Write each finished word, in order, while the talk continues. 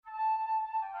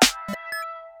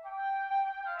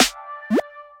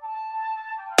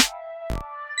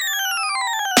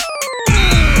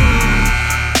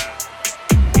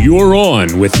You're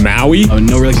on with Maui,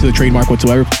 No relation to the trademark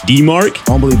whatsoever. D-Mark, I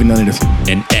don't believe in none of this.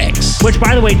 and X. Which,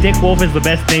 by the way, Dick Wolf is the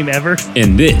best name ever.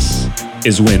 And this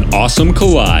is When Awesome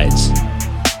Collides.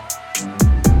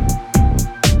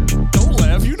 Don't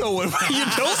laugh. You know what? You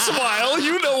don't smile.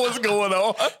 You know what's going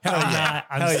on.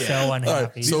 I'm so unhappy. All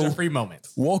right, These are free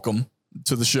moments. Welcome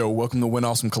to the show. Welcome to When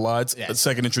Awesome Collides. Yes.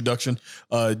 Second introduction.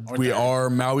 We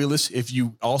are Maui-less. If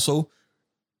you also,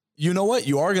 you know what?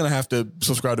 You are going to have to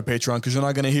subscribe to Patreon because you're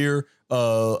not going to hear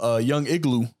young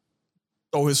Igloo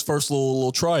throw his first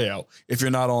little tryout if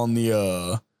you're not on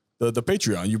the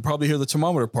Patreon. You probably hear the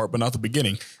thermometer part, but not the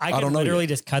beginning. I don't could know literally yet.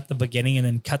 just cut the beginning and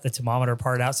then cut the thermometer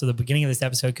part out. So the beginning of this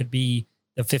episode could be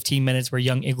the 15 minutes where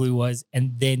young Igloo was,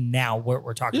 and then now what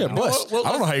we're talking Yeah, about. bless.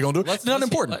 I don't know how you're gonna do it. It's not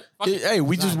important. Hey,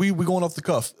 we going off the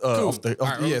cuff.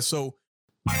 Yeah. So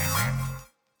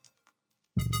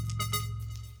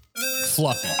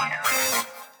Fluffy.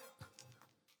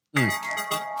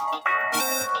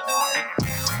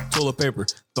 toilet paper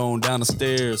thrown down the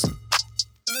stairs,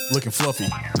 looking fluffy.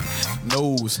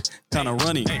 Nose kind of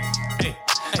runny.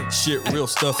 Shit real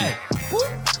stuffy.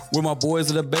 With my boys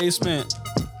in the basement,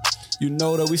 you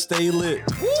know that we stay lit.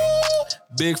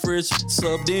 Big fridge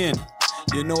subbed in.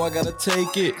 You know I gotta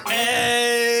take it.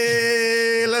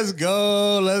 Hey, let's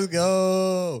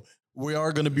go. We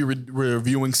are going to be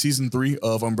reviewing season 3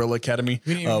 of Umbrella Academy.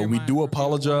 We do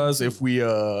apologize if we,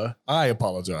 I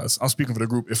apologize. I'm speaking for the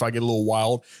group if I get a little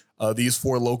wild. These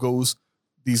 4 locos,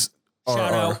 these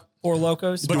Shout out Four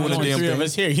Locos. Doing But the only damn 3 of thing.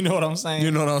 us here. You know what I'm saying?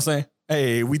 You know what I'm saying?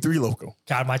 Hey, we 3 loco.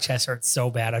 God, my chest hurts so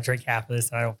bad. I drink half of this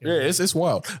and I don't feel Yeah, good. it's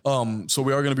wild. So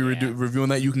we are going to be reviewing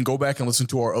that. You can go back and listen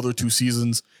to our other 2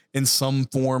 seasons in some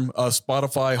form.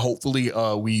 Spotify, hopefully,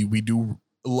 we do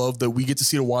love that we get to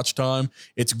see the watch time.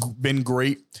 It's been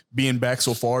great being back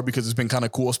so far because it's been kind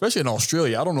of cool, especially in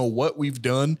Australia. I don't know what we've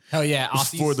done Hell yeah.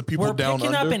 Aussies. for the people We're down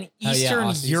picking under. up in Hell yeah, Eastern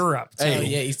Aussies. Europe, too, Hell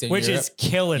yeah, Eastern which Europe. is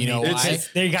killing You know me. why?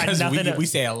 They got Because nothing. we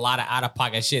say a lot of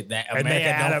out-of-pocket shit that And they America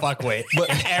add don't up- fuck with. But-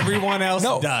 And everyone else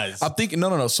does. I think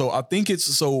no. So I think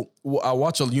I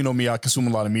watch you know me. I consume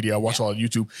a lot of media. I watch a lot of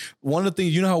YouTube. One of the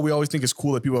things, you know how we always think it's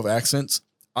cool that people have accents.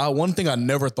 One thing I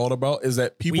never thought about is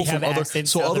that people We from have other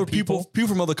accents to other other people people?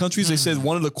 from other countries. They said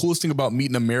one of the coolest thing about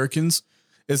meeting Americans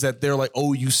is that they're like,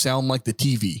 oh, you sound like the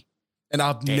TV, and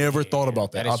I've never thought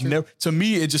about that. That is I've true. never. To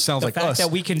me, it just sounds the like fact us.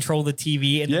 that we control the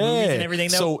TV and the movies and everything.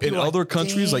 Though, So in people are other like,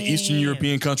 countries like Eastern "Damn."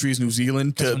 European countries, New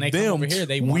Zealand, 'Cause to when they come them, over here,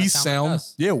 they wanna we sound like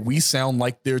us. we sound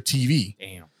like their TV.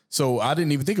 Damn. So I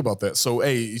didn't even think about that. So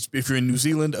hey, if you're in New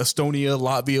Zealand, Estonia,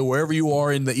 Latvia, wherever you are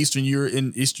in the Eastern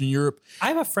Europe, I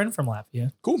have a friend from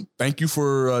Latvia. cool. Thank you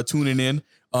for tuning in.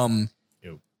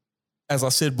 As I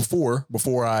said before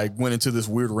I went into this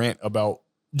weird rant about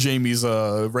Jamie's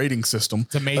rating system.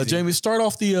 It's amazing. Jamie, start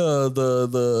off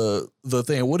the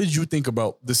thing. What did you think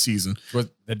about this season?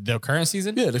 With the current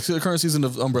season? Yeah, the current season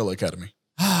of Umbrella Academy.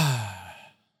 I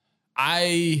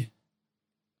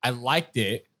liked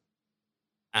it.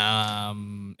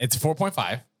 It's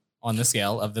 4.5 on the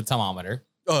scale of the thermometer.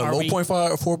 Are Low we-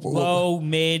 0.5 or 4. Low,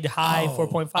 mid, high,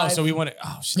 4.5. Oh, so we want to.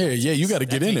 Oh, shit. Yeah, you got to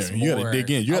get That in takes there. You got to more.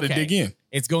 dig in. You got to Okay. dig in.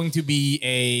 It's going to be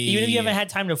a. Even if you haven't had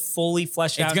time to fully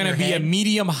flesh out It's going to your be head, a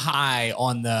medium high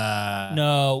on the.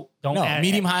 No, don't No, add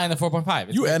medium high on the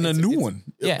 4.5. You adding a new one.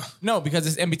 Yeah. No, because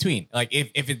it's in between. Like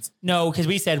if it's. No, because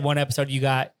we said one episode you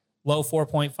got low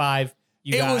 4.5.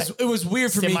 You got It was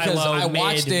weird for me because semi-low, I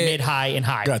watched it. mid, high, and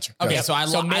high. Gotcha. Okay, Gotcha. so I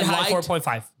So mid, high, liked- 4.5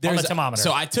 on the There's thermometer.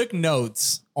 So I took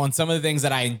notes on some of the things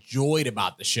that I enjoyed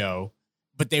about the show,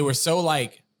 but they were so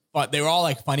like, they were all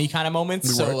like funny kind of moments.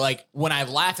 They So were. like when I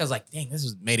laughed, I was like, dang, this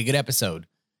was made a good episode.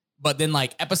 But then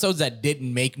like episodes that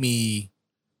didn't make me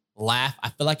laugh, I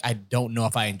feel like I don't know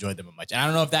if I enjoyed them much. And I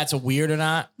don't know if that's a weird or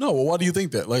not. No, well, why do you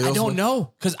think that? Like, I don't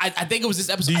know. Because I think it was this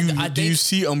episode. Do you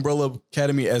see Umbrella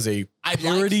Academy as a I like-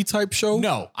 parody type show?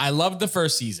 No, I loved the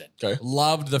first season. Okay.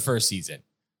 Loved the first season.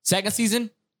 Second season,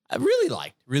 I really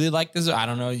liked this. I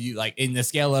don't know, you like in the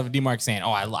scale of DMark saying,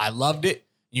 oh, I loved it.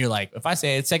 And you're like, if I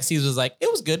say it, second season was like, it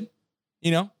was good.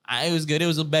 You know, it was good. It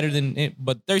was better than it.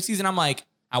 But third season, I'm like,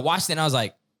 I watched it and I was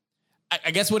like,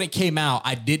 I guess when it came out,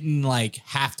 I didn't like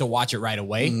have to watch it right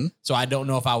away. Mhm. So I don't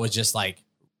know if I was just like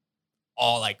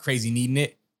all like crazy needing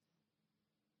it.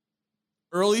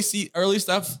 Early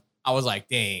stuff, I was like,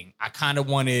 dang, I kind of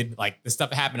wanted like the stuff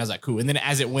that happened. I was like, cool. And then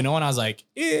as it went on, I was like,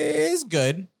 it's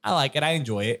good. I like it. I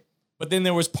enjoy it. But then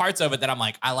there was parts of it that I'm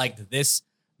like, I liked this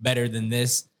better than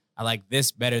this. I like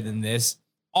this better than this.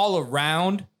 All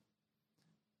around,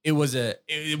 it was a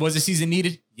season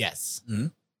needed. Yes.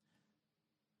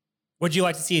 Would you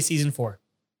like to see a season 4?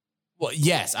 Well,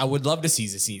 yes, I would love to see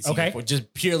the season. Okay.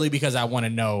 Just purely because I want to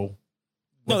know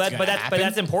No, what's but gonna that's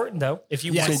happen. important though. If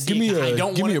you Yes. want to So see, give me I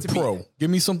don't give want me it a to be- pro. Give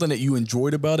me something that you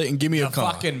enjoyed about it, and give me the a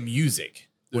con. fucking music.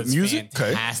 The Was music? Okay.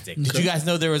 fantastic. Did you guys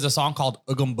know there was a song called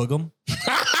Oogum Boogum?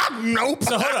 Nope.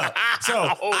 So hold up.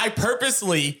 So I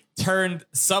purposely turned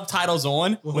subtitles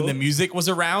on when the music was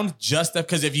around, just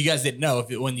because if you guys didn't know,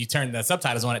 when you turn the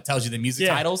subtitles on, it tells you the music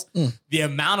titles. The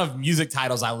amount of music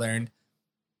titles I learned,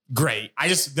 great.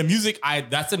 The music.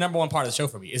 That's the number one part of the show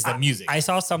for me is the music. I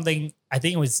saw something. I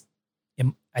think it was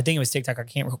TikTok. I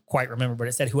can't quite remember, but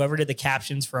it said whoever did the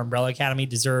captions for Umbrella Academy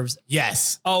deserves.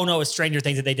 Yes. Oh no, it's Stranger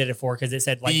Things that they did it for because it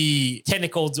said like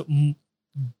tentacles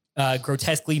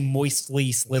grotesquely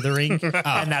moistly slithering,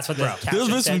 and that's what the caption There's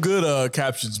been said. some good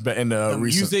captions in the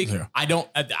recent. music. Yeah. I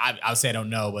would say I don't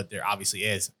know, but there obviously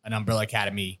is an Umbrella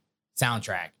Academy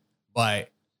soundtrack.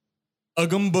 But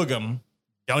Oogum Boogum,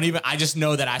 don't even. I just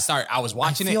know that I was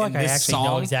watching I feel it, like and I this actually know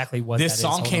song, exactly what this that is.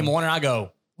 song Hold came on. on, and I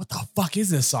go, "What the fuck is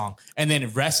this song?" And then the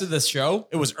rest of the show,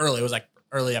 it was early. It was like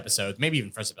early episodes, maybe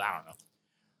even first episode. I don't know.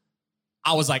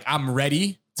 I was like, I'm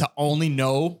ready to only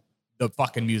know the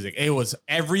fucking music. It was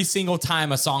every single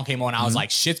time a song came on, I was like,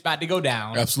 shit's about to go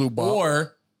down. Absolute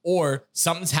bop. Or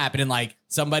something's happening, like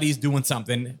somebody's doing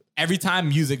something. Every time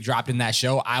music dropped in that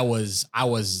show, I was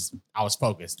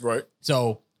focused. Right.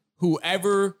 So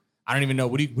whoever, I don't even know,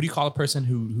 what do you call a person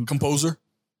who Composer.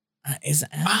 is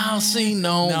I'll see.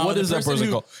 No. What the is that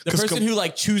person called? The 'Cause person who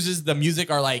like chooses the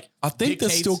music or like I think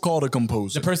that's dictates- still called a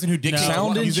composer. the person who dictates what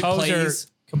Sound music plays.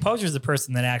 Composer is the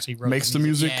person that actually wrote Makes the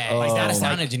music. Yeah, he's not a like-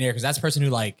 sound engineer because that's the person who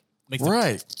like makes the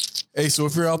Right. Hey, so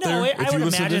if you're out there, No, if I you would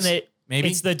listen to imagine this, that Maybe.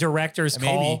 it's the director's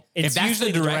Maybe. call. If It's that's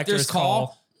usually the director's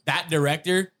call, that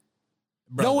director.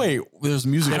 no, wait. There's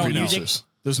music I don't know. producers.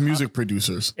 There's music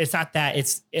producers. It's not that.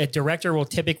 It's a director will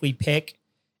typically pick.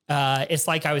 It's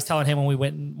like I was telling him when we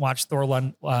went and watched Thor: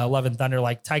 Love and Thunder,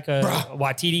 like Taika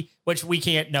Waititi, which we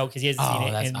can't know because he hasn't seen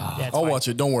it. And that's I'll fine. watch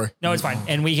it. Don't worry. No, it's fine.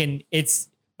 And we can.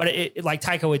 But like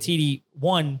Taika Waititi,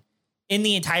 one in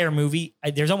the entire movie,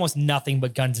 there's almost nothing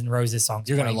but Guns N' Roses songs.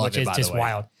 You're gonna playing, love which it, is by the just way.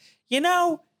 wild.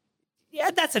 Yeah,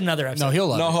 that's another episode. No, he'll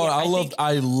love No, it. hold on.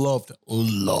 I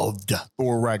loved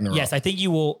Thor Ragnarok. Yes, I think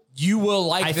you will. You will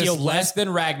like I this feel less than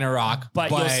Ragnarok, but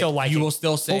you'll still like you it. will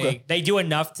still say Okay. They do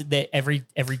enough to that every.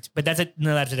 But that's a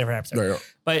different episode. There you go.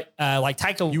 But like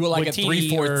Taika, you will like it Waititi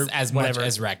 3/4 or as whatever. much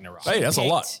as Ragnarok. Hey, that's a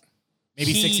lot.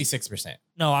 Maybe he- 66%.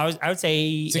 No, I would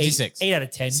say 66. 8 out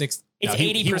of 10. It's It's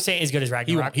 80% as good as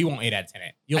Ragnarok. He won't 8 out of 10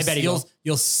 it. You'll, I bet he will.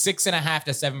 You'll 6.5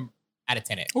 to 7 out of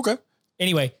 10 it. Okay.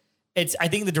 Anyway, I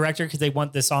think the director, because they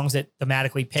want the songs that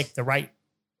thematically pick the right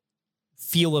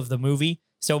feel of the movie.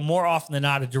 So more often than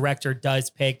not, a director does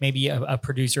pick, maybe a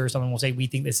producer or someone will say, we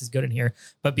think this is good in here.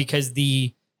 But because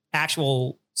the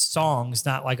actual songs,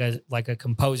 not like a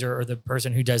composer or the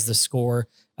person who does the score,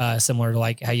 similar to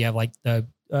like how you have like the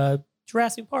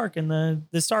Jurassic Park and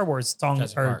the Star Wars songs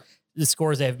Jurassic or Park. the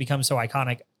scores that have become so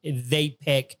iconic, they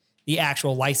pick the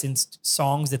actual licensed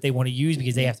songs that they want to use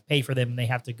because they have to pay for them and they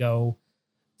have to go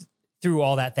through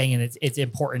all that thing. And it's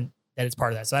important that it's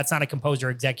part of that. So that's not a composer,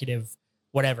 executive,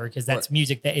 whatever, because that's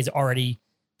music that is already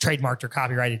trademarked or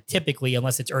copyrighted typically,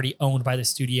 unless it's already owned by the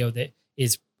studio that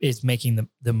is making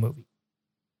the movie.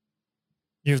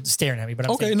 You're staring at me, but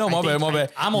I'm Okay, saying, no, I my think-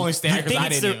 bad. I'm only I staring because think I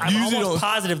it's didn't. I'm Usually almost don't-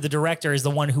 positive the director is the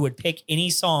one who would pick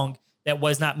any song that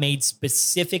was not made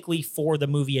specifically for the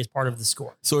movie as part of the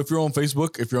score. So if you're on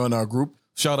Facebook, if you're on our group,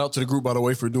 shout out to the group, by the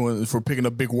way, for picking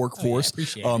up big work for us.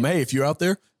 appreciate it. Hey, if you're out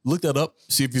there, look that up,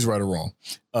 see if he's right or wrong.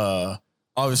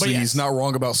 Obviously, But yes. he's not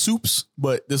wrong about soups,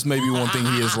 but this may be one thing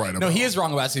he is right about. No, he is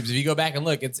wrong about soups. If you go back and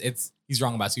look, he's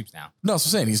wrong about soups now. No, that's what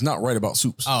I'm saying. He's not right about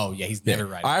soups. Oh yeah, he's never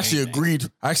right. I about actually anything.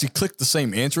 agreed. I actually clicked the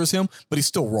same answer as him, but he's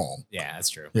still wrong. Yeah, that's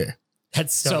true. Yeah.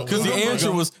 That's So- so Because the Boogum answer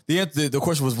Boogum. was, the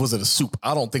question was it a soup?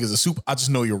 I don't think it's a soup. I just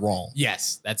know you're wrong.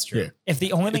 Yes, that's true. Yeah. if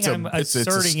the only thing It's a- I'm it's a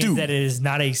asserting stew. is that it is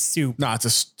not a soup, Nah, it's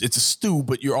a stew,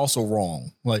 but you're also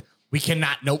wrong. Like, We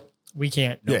cannot. Nope. we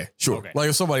can't. yeah, sure. Okay. Like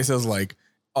if somebody says like,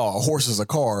 oh, a horse is a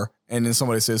car, and then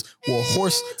somebody says, well,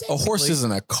 a horse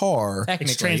isn't a car.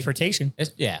 It's transportation.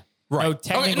 Yeah. Right. No, Okay,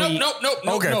 technically, no.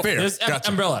 Okay, fair. There's Gotcha.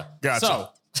 umbrella. Gotcha. So,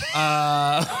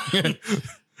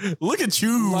 Look at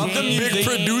you, Love the big music.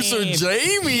 producer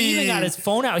Jamie. he even got his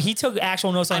phone out. He took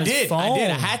actual notes on I his did. phone. I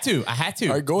had to.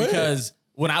 All right, go ahead. Because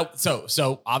when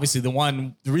so obviously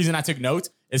the reason I took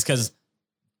notes is because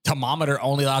Timmometer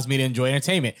only allows me to enjoy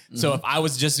entertainment. So if I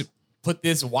was just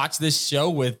watch this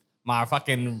show with my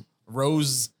fucking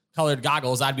rose colored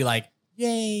goggles, I'd be like,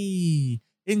 yay,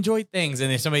 enjoy things.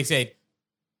 And if somebody said,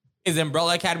 is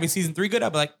Umbrella Academy season 3 good?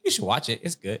 I'd be like, you should watch it.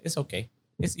 It's good. It's okay.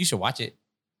 You should watch it.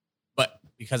 But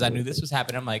because I knew this was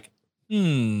happening, I'm like,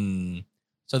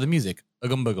 So the music,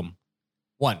 Oogum Boogum.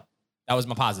 1, That was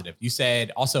my positive. You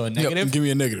said also a negative. Yep, give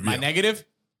me a negative. My negative,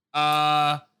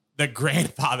 the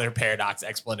grandfather paradox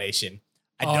explanation.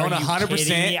 I don't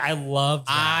 100%. I love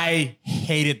that. I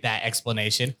hated that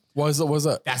explanation. What's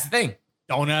that? That's the thing.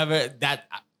 Don't ever that.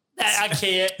 I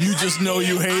can't. You just know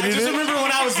you hated I just it. remember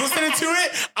when I was listening to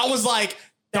it, I was like,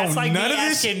 That's don't like none me of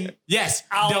this. asking Yes,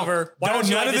 Oliver, why don't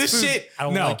you none like of this this food? shit. I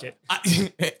don't no. like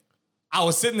it. I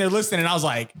was sitting there listening, and I was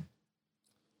like,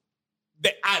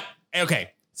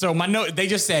 okay. So my note, they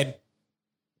just said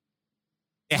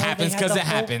it happens because it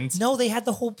happens. No, they had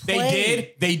the whole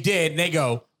play. They did. They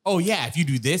go, oh yeah, if you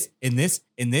do this and this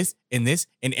and this and this,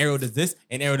 and Arrow does this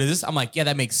and Arrow does this, I'm like, yeah,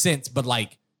 that makes sense, but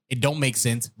like it don't make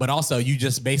sense. But also, you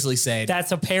just basically said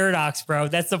That's a paradox, bro.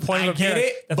 That's the point I of a get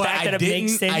paradox. it, The but fact I that it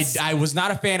makes didn't. sense. I was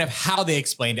not a fan of how they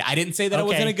explained it. I didn't say that it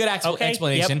wasn't a good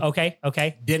explanation. Yep.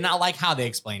 Okay. Did not like how they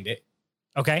explained it.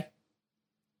 Okay.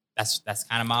 That's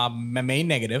kind of my main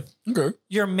negative. Okay.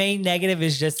 Your main negative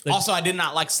is just the Also, I did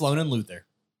not like Sloan and Luther.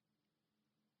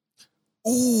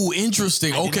 Ooh,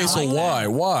 interesting. I did Okay, not so like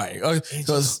why?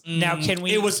 Because Now, can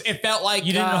we? It felt like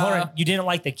you didn't hold on. You didn't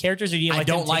like the characters, or you didn't I like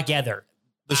don't them like- together.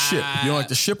 the ship. You don't like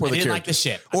the ship or I the didn't character? like the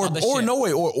ship. I Or thought the ship. no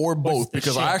way, or both. the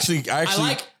Because ship? I actually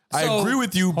like- I so- agree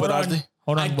with you, Hold but on.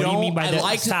 Hold on. I What do you mean by don't- I the?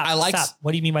 liked- Stop. I liked- Stop.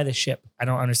 What do you mean by the ship? I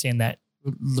don't understand that.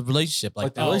 the relationship,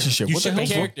 like the relationship. You What the ship a hell's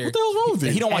wrong? character. What the hell's wrong with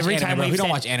you? He don't watch Every anime. time Bro. we've He don't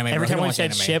said- watch anime. Every bro. He time don't we've watch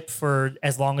said anime. ship for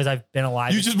as long as I've been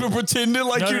alive, You just been pretending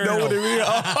like No, you no, know no, what it no.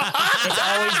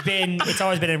 means. it's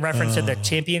always been in reference to the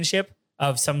championship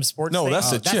of some sports. No, thing. that's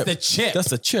the That's chip. the chip. That's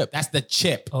the chip. That's the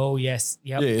chip. Oh yes,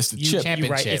 yep. Yeah, it's the chip. You're right.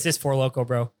 Championship. It's just for loco,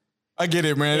 bro. I get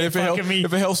it, man. It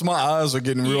If it helps, my eyes are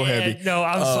getting real heavy. No,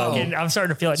 I'm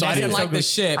starting to feel it. So I Next didn't like episode, the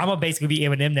ship. I'm gonna basically be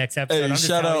Eminem next episode. Hey, I'm just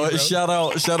shout telling out, you,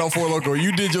 bro. shout out, For Loco.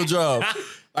 You did your job.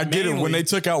 I get it. When Mainly. they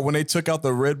took out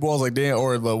the Red Bulls, like damn,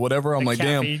 or the whatever. I'm The like,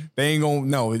 caffeine. damn, they ain't gonna.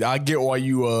 No, I get why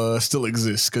you still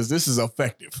exist because this is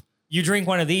effective. You drink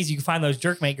one of these, you can find those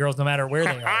jerkmate girls no matter where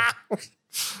they are.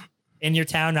 In your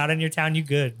town, not in your town, you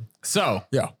good. So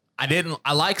Yeah.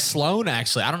 I like Sloan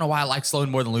actually. I don't know why I like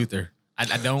Sloan more than Luther.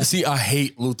 I don't. See, I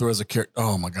hate Luther as a character.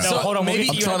 Oh my god. No, hold on. maybe Maybe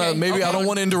I'm you- trying to. okay, Maybe I okay, don't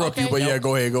want to interrupt you, okay, but no. yeah,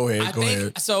 go ahead. Go ahead. I Go think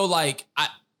ahead. so. Like,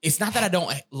 it's not that I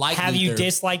don't like. Have Luther. you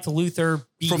disliked Luther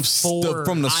before?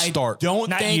 From the start. Don't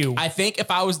Not think. you. I think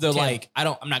if I was the Tim. like,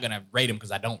 I'm not gonna rate him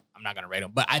because I'm not gonna rate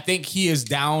him. But I think he is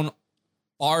down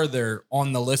farther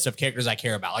on the list of characters I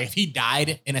care about. Like if he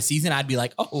died in a season, I'd be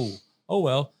like, oh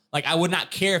well. Like I would not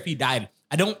care if he died.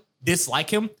 I don't dislike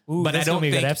him, Ooh, but I that's gonna don't be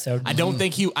a think. good episode. I don't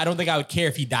think I would care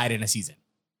if he died in a season.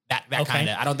 That Okay. kind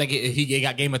of. I don't think if he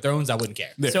got Game of Thrones, I wouldn't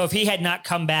care. So if he had not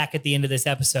come back at the end of this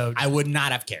episode, I would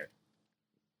not have cared.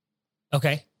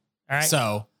 okay, all right.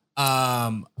 So,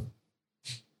 I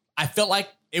felt like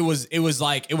it was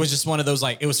just one of those,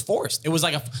 like, it was forced. It was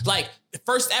like the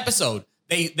first episode,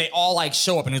 they all like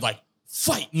show up and it's like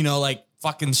fight, like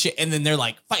fucking shit. And then they're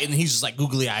like fighting and he's just like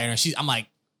googly eye and I'm like,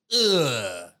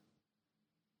 ugh.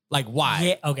 Like why?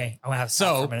 yeah, okay. I'm gonna have to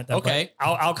stop So, for a minute. Though, okay. but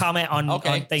I'll comment on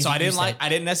things. So that I didn't you said. I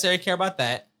didn't necessarily care about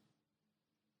that.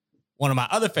 One of my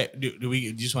other do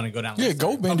we just want to go down? the Yeah, list?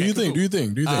 go, man. Okay, Do you think? cool. Do you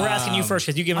think? Do you think? We're asking you first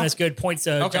because you've given us good points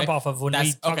to okay. jump off of when we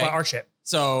That's- talk okay. about our ship.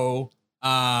 So,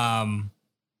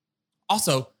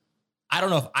 also, I don't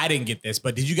know if I didn't get this,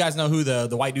 but did you guys know who the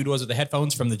white dude was with the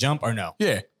headphones from the jump or no?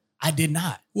 Yeah. I did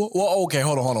not. Well, okay.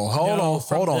 Hold on. No,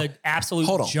 from the absolute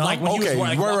Hold on. jump. Like when he was Okay.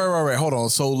 wearing, Right. Hold on.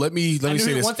 So let me I knew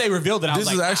say this. once they revealed it, I was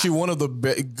This like, is actually one of the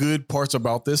good parts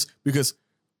about this because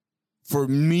for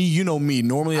me, you know me.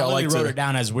 Normally, I like wrote to it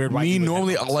down as weird. white me dude with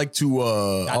normally I headphones. like to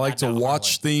I like to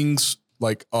watch things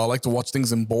like I like to watch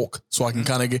things in bulk so I can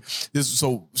kind of get this.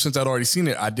 So since I'd already seen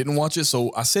it, I didn't watch it.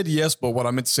 So I said yes, but what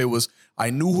I meant to say was I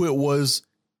knew who it was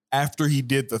after he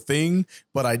did the thing,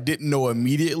 but I didn't know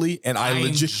immediately, and I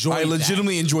enjoyed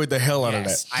legitimately enjoyed the hell out of that.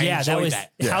 Yes, I yeah, that enjoyed was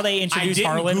that. how they I introduced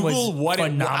didn't Harlan Google was what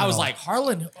phenomenal. I was like,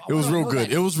 Harlan. It was real good.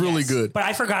 It was really good. But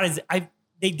I forgot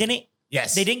they didn't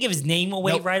Yes. they didn't give his name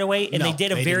away Nope. right away, and No, they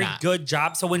did a they did very not. good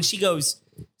job. So when she goes,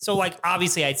 so like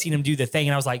obviously I'd seen him do the thing,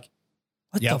 and I was like,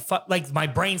 what Yep. the fuck? Like my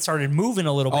brain started moving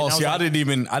a little bit. Oh, and I was see, I like,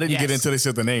 didn't get Yes. until they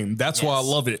said the name. That's why I Yes.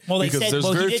 love it. Well, they because said there's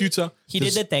well, very he few did, times. he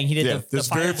did the thing. He did the there's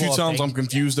fire very few blow up times thing. I'm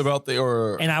confused about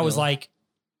And I was like,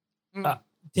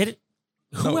 did it?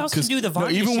 Who No, else can 'cause- do the no,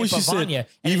 Vanya even shit when she but said- Vanya?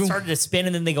 And even- it started to spin,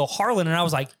 and then they go Harlan, and I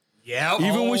was like, Yeah.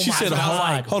 even when she my said God.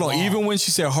 Harlan, hold on. Even when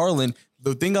she said Harlan,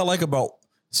 the thing I like about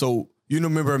you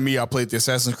remember me? I played the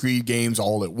Assassin's Creed games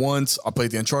all at once. I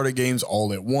played the Uncharted games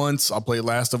all at once. I played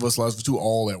Last of Us 2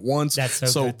 all at once.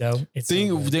 that's so good though. It's so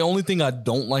good. The only thing I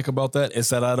don't like about that is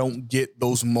that I don't get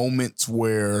those moments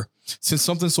where, since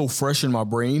something's so fresh in my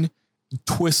brain,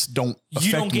 twists don't affect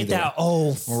You don't me get there. that.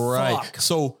 Oh, Right. fuck.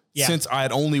 So since I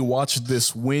had only watched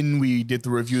this when we did the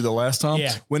review the last time,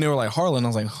 when they were like Harlan, I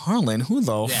was like, Harlan, who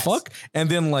the fuck? And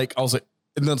then like I was like,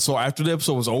 and then so after the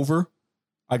episode was over,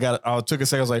 I took a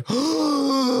second, I was like,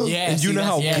 and you know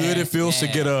how good it feels to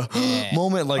get a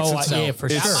moment like for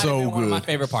sure. It's so good. One of my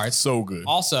favorite parts. So good.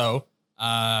 Also,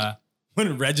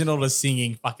 when Reginald is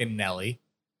singing fucking Nelly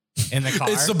in the car.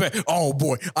 It's the best. Oh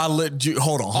boy, I let you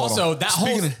hold on. Also, that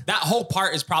whole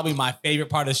part is probably my favorite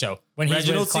part of the show. When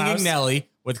Reginald singing Nelly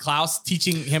with Klaus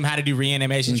teaching him how to do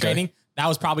reanimation training. That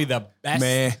was probably the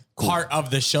best part of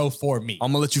the show for me.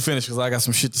 I'm gonna let you finish because I got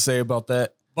some shit to say about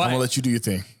that. But I'm gonna let you do your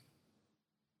thing.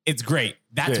 It's great.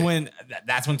 That's when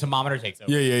Timmometer takes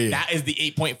over. Yeah. That is the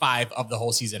 8.5 of the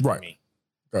whole season for me.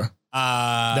 Okay.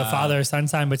 The father-son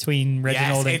sign between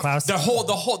Reginald and Klaus. The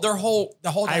whole.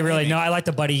 I really know. I like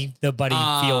the buddy feel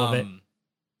of it.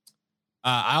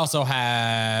 I also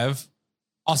have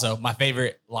my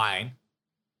favorite line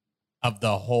of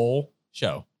the whole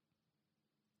show.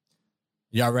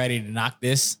 Y'all ready to knock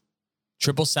this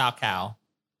triple sow cow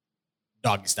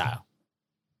doggy style?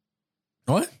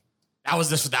 What? That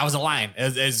was a line.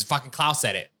 As fucking Klaus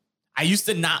said it. I used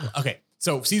to not. Okay.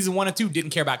 So season 1 and 2 didn't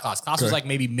care about Klaus. Klaus was like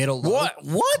maybe middle.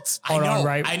 What? I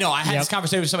know. I had this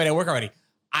conversation with somebody at work already.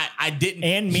 I didn't.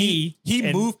 And me.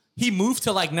 He moved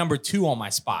to like number 2 on my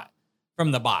spot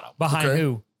from the bottom. Behind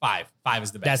who? 5. 5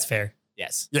 is the best. That's fair.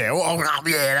 Yes. Yeah. Well,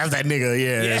 that's that nigga.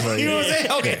 Yeah. You know what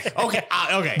I'm saying?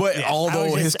 Okay. But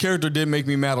although his character did make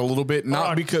me mad a little bit,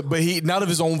 not of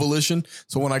his own volition.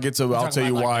 So when I get to, I'll tell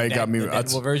you why it got me.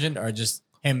 Deadpool version or just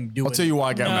him doing. I'll tell you why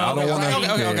I got mad. I don't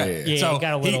want to. Okay. Yeah, so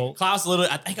got a little. Klaus,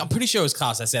 I'm pretty sure it was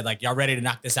Klaus. I said like, y'all ready to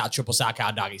knock this out, triple sock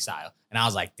out, doggy style, and I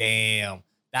was like, damn,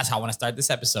 that's how I want to start this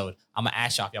episode. I'm gonna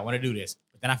ask y'all if y'all want to do this,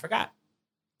 but then I forgot.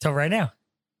 Till right now.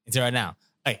 Until right now.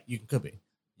 Hey, you can cook it.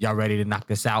 Y'all ready to knock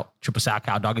this out? Triple sow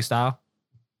cow doggy style?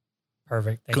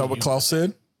 Perfect. Is that what Klaus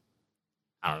said?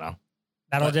 I don't know.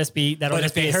 That'll just be a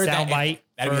soundbite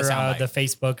for the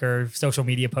Facebook or social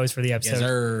media post for the episode. Yes,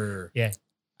 sir. Yeah.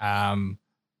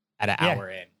 At an hour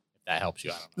in, if that helps you.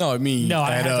 I don't know. No, I mean,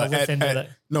 I have to listen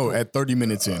to at 30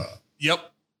 minutes in.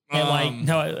 Yep.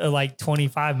 Like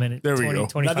 25 minutes. There we go.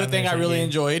 Another thing I really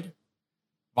enjoyed,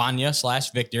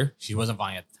 Vanya/Victor. She wasn't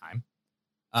Vanya at the time.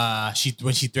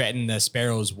 When she threatened the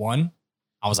Sparrows 1,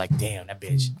 I was like, damn, that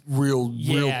bitch. Real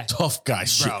tough guy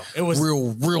shit. Bro, it was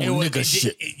real nigga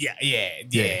shit.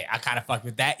 Yeah. I kind of fucked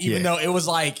with that, even though it was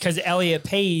like, because Elliot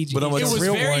Page, but it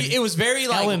was very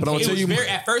like,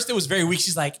 at first it was very weak.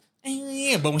 She's like,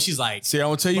 but when she's like, see, I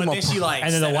will tell you my, then she like,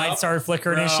 and then the light started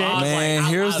flickering and shit. Man,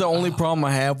 here's the only problem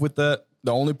I have with that.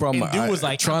 The only problem dude was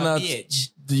like, try not,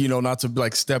 not to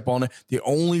like step on it. The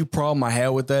only problem I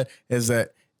have with that is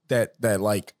that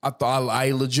like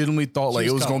I legitimately thought like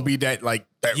it was gonna be that like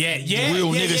that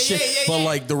real nigga shit, but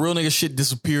like the real nigga shit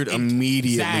disappeared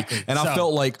immediately, and I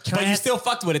felt like, but you still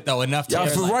fucked with it though enough. I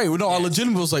feel right. No, I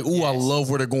legitimately was like, ooh, I love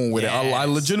where they're going with it. I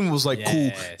legitimately was like,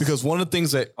 cool, because one of the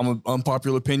things that I'm an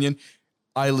unpopular opinion,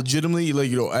 I legitimately like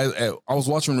I was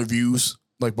watching reviews.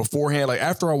 Like beforehand, like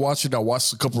after I watched it, I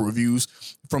watched a couple reviews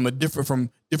from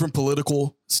different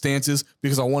political stances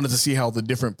because I wanted to see how the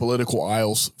different political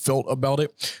aisles felt about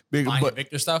it. But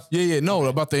Victor stuff,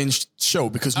 about the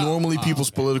show, because normally people's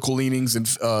political leanings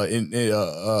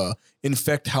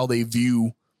infect how they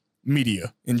view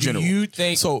media in general. You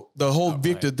think so? The whole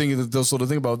Victor thing is the sort of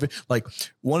thing about like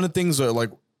one of the things that like.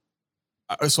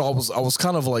 So I was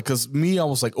kind of like, because I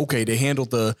was like, okay, they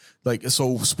handled the like.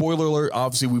 So spoiler alert,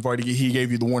 obviously he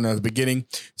gave you the warning at the beginning.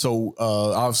 So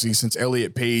obviously since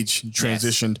Elliot Page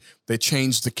transitioned, they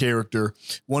changed the character.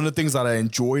 One of the things that I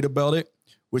enjoyed about it,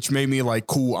 which made me like,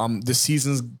 cool. This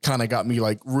season's kind of got me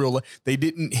like real. They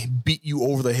didn't beat you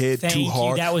over the head too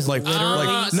hard. That was like literally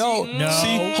no.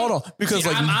 See, hold on, because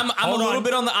like I'm a little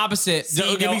bit on the opposite.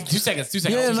 Give me 2 seconds. 2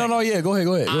 seconds. Yeah,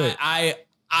 Go ahead.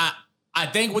 I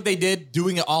think what they did,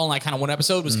 doing it all in like kind of one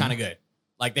episode, was kind of good.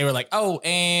 Like they were like, oh,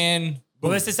 and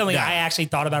well, this is something I actually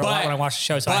thought about a lot when I watched the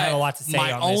show, so I have a lot to say on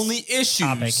this. My only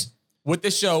issues with the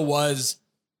show was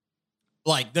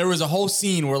like there was a whole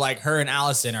scene where like him and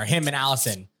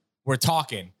Allison were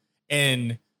talking,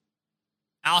 and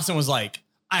Allison was like,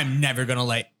 "I'm never gonna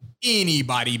let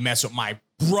anybody mess with my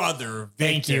brother,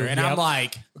 Victor," and I'm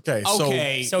like, okay.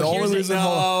 So the only reason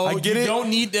I get it. Don't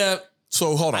need to.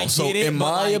 So hold on. So in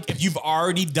my if you've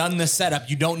already done the setup,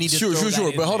 you don't need to.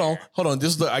 Sure. But hold on.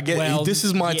 This is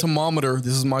my Timmometer.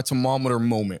 This is my Timmometer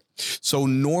moment. So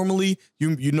normally,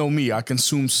 you know me, I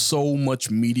consume so much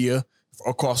media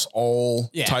across all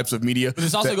types of media. But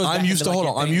this also goes I'm used to. Hold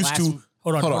on.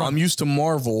 Hold on. I'm used to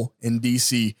Marvel and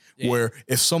DC, where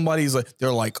if somebody's like,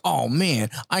 they're like, oh man,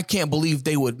 I can't believe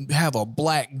they would have a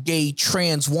black gay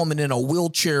trans woman in a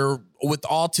wheelchair with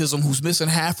autism who's missing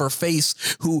half her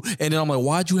face, and then I'm like,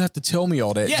 why'd you have to tell me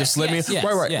all that? Just let me.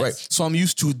 Right. So I'm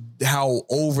used to how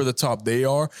over the top they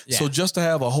are. Yeah. So just to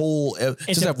have a whole,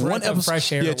 just have one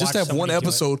episode, just have one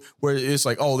episode where it's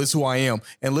like, oh, this is who I am,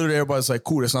 and literally everybody's like,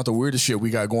 cool, that's not the weirdest shit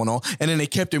we got going on, and then they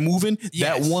kept it moving.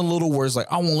 That one little word is like,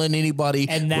 I won't let anybody,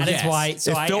 and that is why.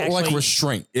 So it felt like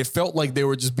restraint. It felt like they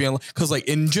were just being because, like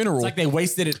in general, it's like they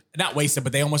wasted it, not wasted,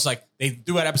 but they almost like they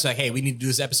threw out episode like, hey, we need to do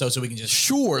this episode so we can just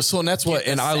So and that's what,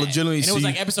 and I legitimately see. It was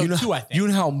like episode 2, I think. You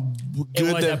know how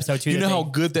good episode 2. You know how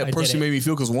good that person made me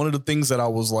feel, because one of the things that I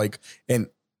was like, and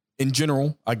in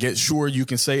general, I get sure you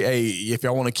can say, hey, if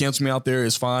y'all want to cancel me out there,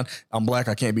 it's fine. I'm black.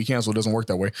 I can't be canceled. It doesn't work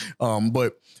that way.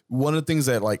 But one of the things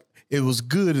that like, it was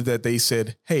good that they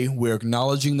said, hey, we're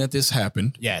acknowledging that this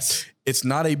happened. Yes. It's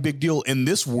not a big deal in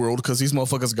this world because these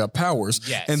motherfuckers got powers.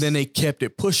 Yes. And then they kept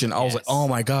it pushing. I was like, oh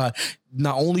my God.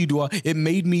 Not only it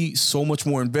made me so much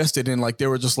more invested in, like, they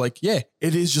were just like, yeah,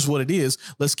 it is just what it is.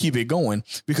 Let's keep it going.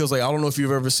 Because like, I don't know if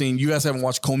you've ever seen, you guys haven't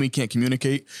watched Comey Can't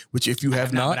Communicate, which if you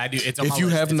have not, if you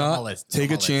have not,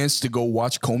 take a chance to go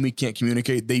watch Comey Can't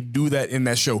Communicate. They do that in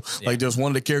that show. Yeah. Like there's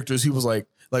one of the characters, he was like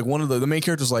one of the main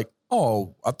characters, like,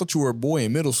 oh, I thought you were a boy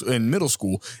in middle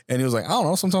school. And he was like, I don't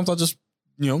know. Sometimes I just,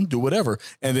 do whatever.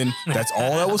 And then that's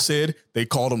all that was said. They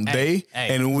called them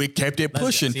and we kept it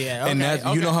pushing. And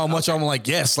that, you know how much I'm like,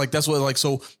 yes, like that's what, like,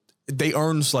 so they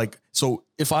earned like, so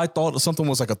if I thought something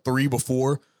was like a 3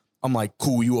 before, I'm like,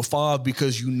 cool, you a 5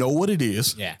 because you know what it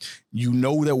is. Yeah. You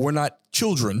know that we're not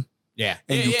children. Yeah.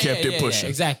 And you kept it pushing.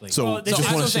 Exactly. So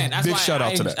just want to say big shout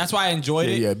out to that. That's why I enjoyed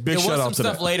it. Yeah, big shout out to that. There was some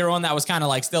stuff later on that was kind of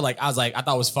like still like, I was like, I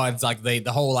thought it was fun. It's like the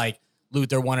whole like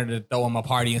Luther wanted to throw him a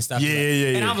party and stuff.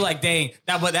 And I was like, dang,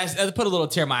 that put a little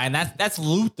tear in my eye. And that's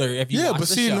Luther. If you watch but the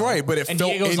see, show. Right, but it and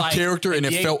felt Diego's in character and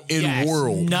it felt in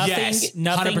world. Nothing.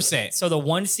 100%. So the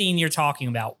one scene you're talking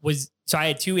about was, so I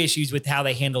had 2 issues with how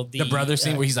they handled the brother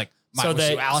scene where he's like,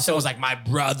 Allison was like my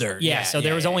brother. So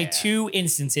there was only 2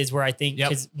 instances where I think,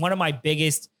 because one of my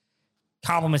biggest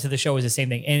compliments of the show is the same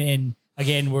thing. And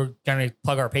again, we're going to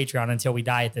plug our Patreon until we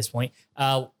die at this point.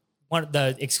 One of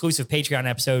the exclusive Patreon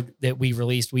episode that we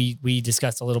released, we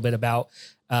discussed a little bit about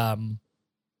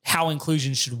how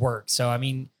inclusion should work. So, I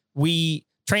mean,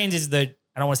 trans is I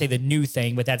don't want to say the new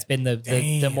thing, but that's been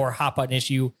the more hot button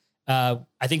issue. I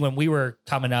think when we were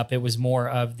coming up, it was more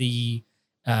of the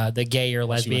gay or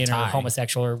lesbian or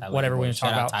homosexual or whatever we're going to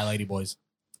talk about. Shout out Thai Lady Boys.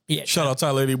 Yeah. Shout out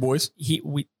Thai Lady Boys.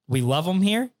 We love them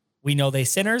here. We know they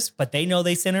sinners, but they know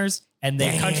they sinners, and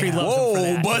their country loves them for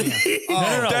that. Whoa, buddy.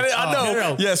 I know.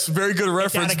 No. Yes, very good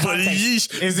reference, but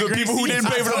yeesh. Is the people who didn't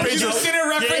pay for the Patreon. Sinner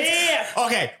reference? Yeah.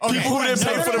 Okay. People who didn't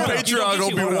pay for the Patreon are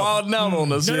going to be wilding out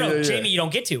on us. No, Jamie, you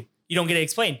don't get to. You don't get to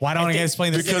explain. Why don't I get to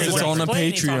explain this? Because it's on the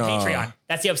Patreon.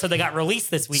 That's the episode that got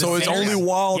released this week. So it's only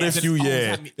wild if you,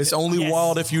 it's only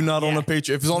wild if you're not on the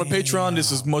Patreon. If it's on the Patreon,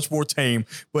 this is much more tame.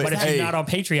 But if you're not on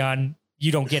Patreon,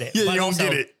 you don't get it. Yeah, you don't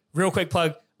get it. Real quick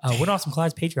plug. Went Awesome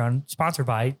Collides Patreon, sponsored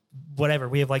by whatever.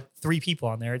 We have like 3 people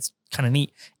on there. It's kind of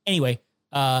neat. Anyway,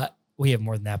 we have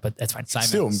more than that, but that's fine.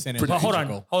 But hold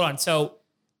on. So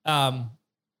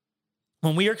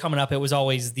when we were coming up, it was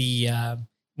always I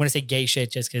want to say gay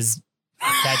shit just because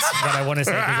that's what I want to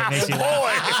say because it makes you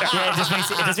laugh. Yeah,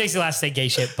 it just makes you laugh to say gay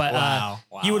shit. But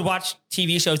you would watch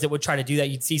TV shows that would try to do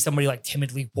that. You'd see somebody like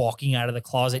timidly walking out of the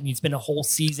closet and you'd spend a whole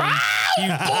season.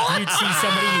 You'd see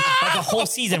somebody like a whole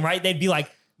season, right? They'd be like,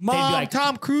 Mom,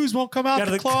 Tom Cruise won't come out of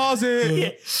the closet. Yeah.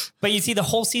 But you see, the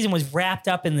whole season was wrapped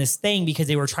up in this thing because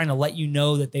they were trying to let you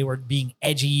know that they were being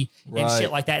edgy and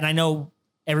shit like that. And I know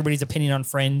everybody's opinion on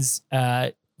Friends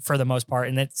for the most part,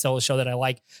 and that's still a show that I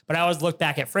like. But I always look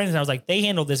back at Friends and I was like, they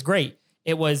handled this great.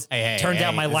 It was turned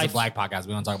out my life. It's a black podcast.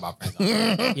 We don't talk about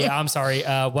Friends. Yeah, I'm sorry.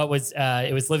 What was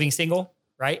it was Living Single,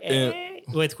 right?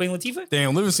 With Queen Latifah.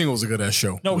 Damn, Living Single was a good ass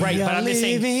show. No, right, but I'm just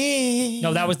saying.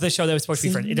 No, that was the show that was supposed to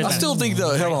be Friends. I still think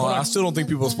I still don't think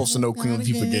people are supposed to know Queen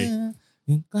Latifah gay.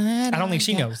 I don't think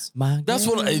she knows. That's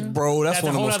what, bro. That's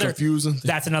one of the most confusing.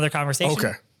 That's another conversation.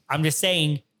 Okay, I'm just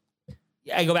saying.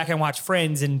 I go back and watch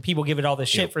Friends, and people give it all this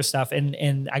shit for stuff,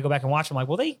 and I go back and watch them like,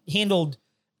 well, they handled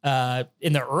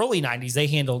in the early '90s, they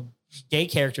handled gay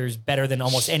characters better than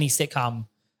almost any sitcom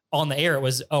on the air. It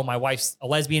was, oh, my wife's a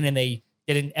lesbian, and they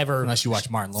didn't ever unless you watch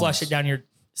Martin flush Lawrence. it down your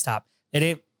stop. They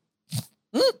didn't.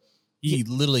 He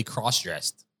literally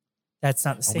cross-dressed. That's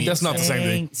not the same. That's not the same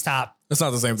thing. Stop. That's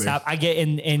not the same thing. Stop. I get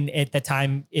in at the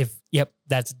time.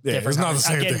 That's different. It's not the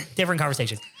same thing. Different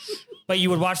conversations. But you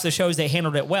would watch the shows that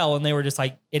handled it well, and they were just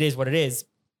like, it is what it is.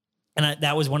 And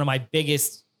that was one of my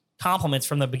biggest compliments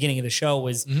from the beginning of the show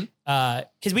was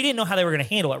because we didn't know how they were going to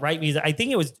handle it, right? Because I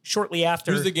think it was shortly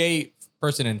after. Who's the gay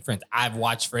person in Friends? I've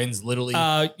watched Friends literally.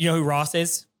 You know who Ross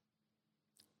is?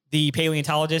 The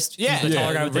paleontologist? Yeah. He's the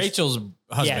taller guy with Rachel's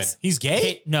husband. Yes. He's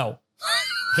gay? No.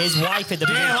 His wife at the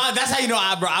beginning. Damn, that's how you know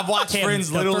I've watched Tim, Friends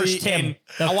the literally. first Tim.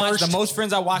 I watched the most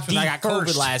Friends I watched when I got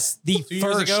COVID the 2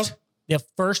 years ago. The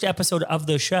first episode of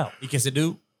the show. He kissed a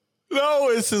dude. No,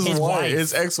 it's his wife.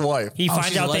 His ex-wife. He finds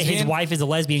she's a out that his lesbian? wife is a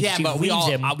lesbian. Yeah, she but we leaves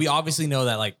him. obviously know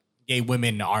that like gay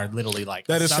women are literally like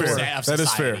That is fair. subset of That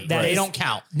is fair. society. That They is- don't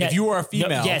count. No, If you were a female,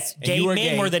 no, yes, and gay you were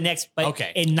men gay, were the next. But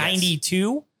Okay, in yes.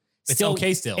 '92, It's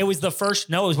okay still. It was the first.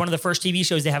 No, it was one of the first TV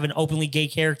shows to have an openly gay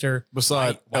character.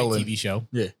 Beside white Ellen. TV show.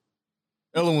 Yeah.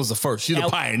 Ellen was the first. She's the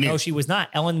pioneer. No, she was not.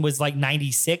 Ellen was like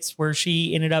 '96, where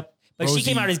she ended up. But she Rosie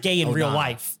came out as gay in real O'Donnell.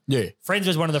 life. Yeah. Friends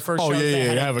was one of the first Oh, shows yeah, that yeah.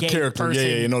 had Have a gay character. person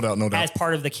Yeah, no doubt, no doubt. as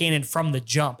part of the canon from the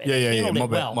jump. And Yeah, they yeah, handled yeah. it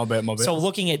well. My bad. So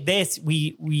looking at this,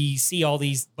 we see all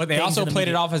these. But they things also in the played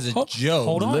it media. off as a joke.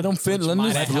 hold on. Let him finish. Which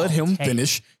might have Let him helped. Hey,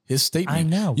 finish his statement. I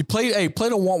know. You play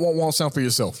the want sound for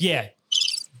yourself. Yeah.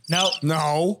 No.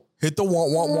 No. Hit the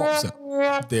want sound.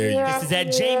 There you go. Is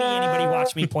that Jamie? Anybody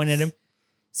watch me point at him?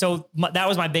 So that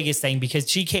was my biggest thing because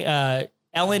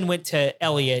Ellen went to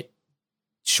Elliot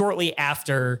shortly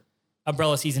after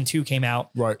Umbrella season 2 came out.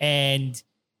 Right. And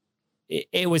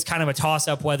it was kind of a toss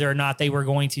up whether or not they were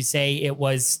going to say it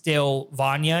was still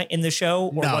Vanya in the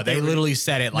show. Or No, what they were- literally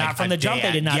said it like not from a the jump. day-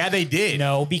 They did not. Yeah, they did.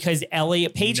 No, because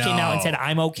Elliot Page came out and No. said,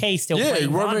 "I'm okay still Yeah,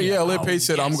 playing remember? Vanya." Yeah, Elliot Oh, Page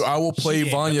said, yes. I will play She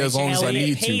did, Vanya but as long as I Elliot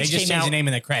need Page They to. just came changed out- the name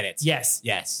in the credits. Yes.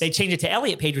 Yes. They changed it to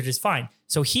Elliot Page, which is fine.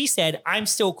 So he said, "I'm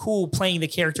still cool playing the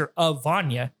character of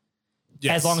Vanya."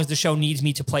 Yes. As long as the show needs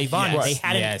me to play Vanya. Yes. They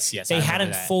hadn't, Yes, I they remember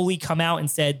hadn't that. fully come out and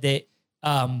said that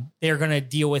they're going to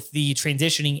deal with the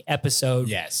transitioning episode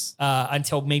Yes.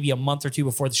 until maybe a month or two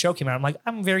before the show came out. I'm like,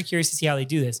 I'm very curious to see how they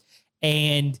do this.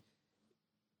 And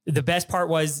the best part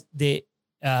was that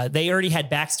they already had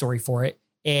backstory for it,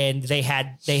 and they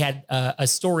had a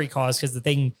story cause because the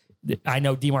thing that I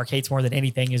know demarcates more than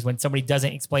anything is when somebody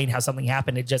doesn't explain how something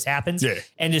happened, it just happens. Yeah.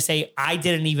 And to say, I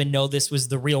didn't even know this was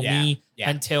the real me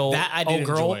until that I did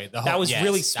girl. enjoy. That was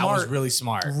really smart. That was really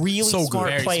smart. Really So smart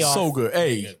good. playoff. So good.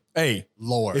 Hey,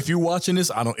 Lord. if you're watching this,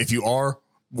 if you are,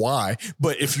 why?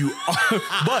 But if you are,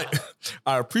 but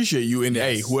I appreciate you. And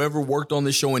hey, whoever worked on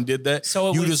this show and did that, So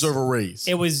it you was- deserve a raise.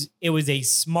 It was a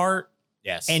smart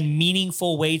Yes. and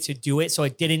meaningful way to do it, so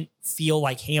it didn't feel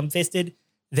like ham-fisted.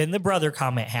 Then the brother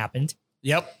comment happened.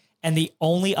 Yep. And the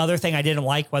only other thing I didn't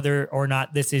like, whether or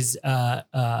not this is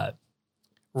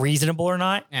reasonable or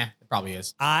not, It probably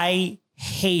is. I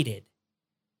hated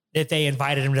that they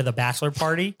invited him to the bachelor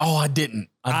party. Oh, I didn't.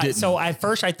 I didn't. So at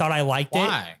first I thought I liked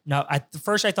Why? it. No, at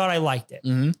first I thought I liked it.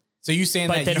 Mhm. So you saying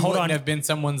But that then you hold wouldn't on. have been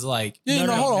someone's like Yeah,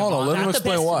 no, hold on. Let him Not the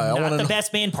explain best- why. I Not want to the know.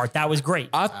 best man part. That was great.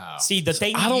 See, the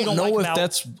thing I you don't don't know like if about,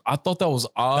 that's. I thought that was the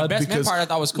odd best man because part I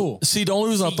thought was cool. see, the only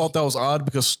reason I thought that was odd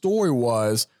because story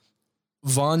wise,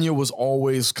 Vanya was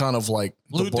always kind of like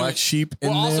the Luther- black sheep in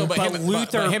Well, also, there. but, But him,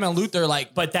 Luther- but him and Luther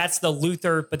like but that's the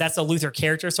Luther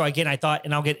character. So again, I thought,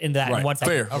 and I'll get into that in Right. one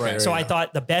second. Fair. Okay. Right, So right, I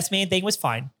thought the best man thing was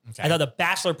fine. Okay. I thought the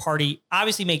bachelor party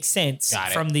obviously makes sense Got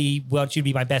it. from the want you to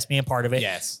be my best man part of it.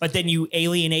 Yes. But then you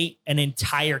alienate an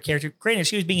entire character. Granted,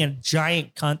 she was being a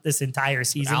giant cunt this entire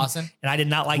season. Allison? And I did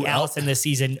not like Who, Allison this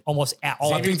season almost at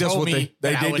all. I think that's told what me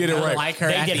they that I would did it not right. like her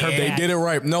They at did the her end. They did it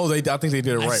right. No, I think they did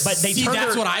it right. But they See, turned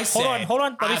that's her- what I said. Hold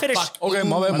on. Let me finish. Okay,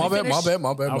 my bad, Let me my bad, finish.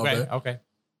 my bad. Okay. Okay.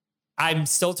 I'm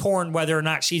still torn whether or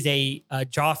not she's a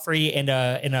Joffrey and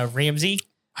a Ramsey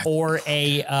or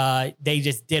a they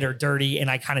just did her dirty, and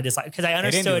I kind of dislike because I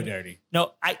They didn't do her understood. dirty.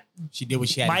 No, She did what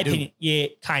she had my to do. opinion, yeah,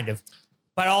 kind of,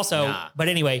 but also, Nah. but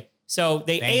anyway, so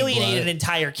they Dang alienated blood. an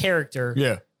entire character,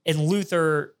 Yeah. and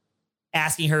Luther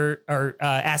asking her or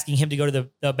asking him to go to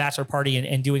the bachelor party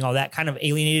and doing all that kind of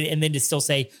alienated, and then to still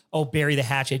say, "Oh, bury the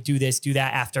hatchet, do this, do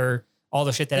that," after all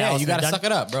the shit that Yeah, Allison you got to had done. suck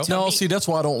it up, bro. No, me- see, that's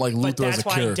why I don't like But Luther as that's a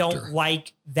why character. I don't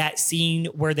like that scene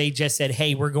where they just said,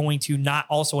 "Hey, we're going to not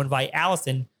also invite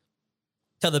Allison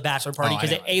to the bachelor party," Oh, I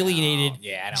because it don't- alienated no.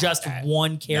 Yeah, I don't just like that.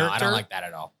 one No, character. I don't like that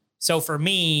at all. So for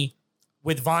me,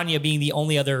 with Vanya being the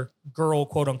only other girl,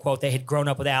 quote unquote, they had grown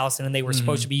up with Allison and they were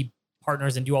supposed to be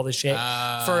partners and do all this shit,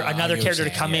 for another character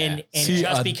to come in and See,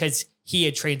 just because he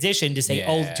had transitioned to say, Yeah.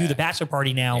 "Oh, do the bachelor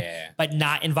party now," Yeah. but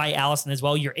not invite Allison as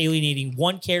well. You're alienating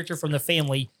one character from the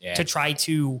family Yeah. to try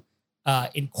to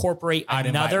incorporate I'd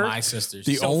invite another. my sisters.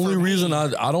 The So only for reason me-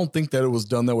 I don't think that it was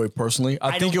done that way personally.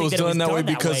 I think it don't was think that it done was that way done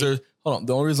that because way. there's hold on.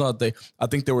 The only reason I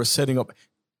think they were setting up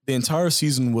the entire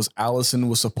season was Allison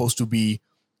was supposed to be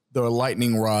the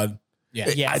lightning rod Yeah.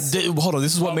 Yes. Hold on.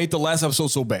 This is what made the last episode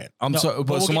so bad. I'm sorry, but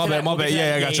we'll so get my to bad. that. My We'll bad. get to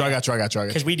Yeah, that. I got you.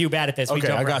 Because we do bad at this. We Okay,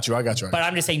 jump I around. got you. But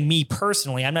I'm just saying, me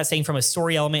personally, I'm not saying from a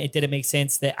story element, it didn't make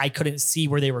sense that I couldn't see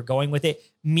where they were going with it.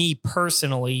 Me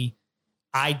personally,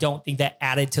 I don't think that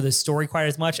added to the story quite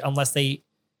as much unless they,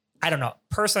 I don't know.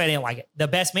 Personally, I didn't like it. The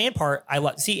best man part, I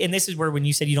love. See, and this is where when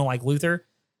you said you don't like Luther,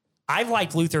 I've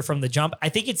liked Luther from the jump. I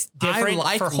think it's different.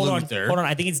 Hold on.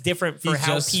 I think it's different for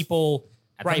how people,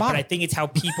 right? But I think it's how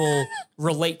people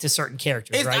relate to certain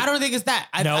characters, right? I don't think it's that.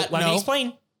 Let me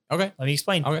explain. Okay. Let me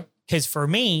explain. Okay. Because for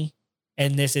me,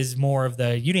 and this is more of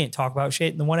the, you didn't talk about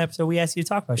shit in the one episode we asked you to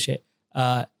talk about shit.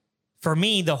 For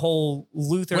me, the whole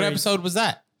Luther. What episode was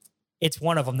that? It's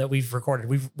one of them that we've recorded.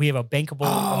 We have a bankable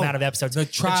amount of episodes. The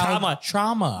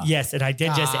trauma. Yes, and I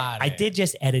did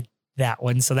just edit that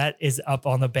one, so that is up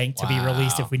on the bank to be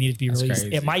released if we need it to be released.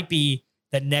 Crazy. It might be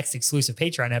the next exclusive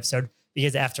Patreon episode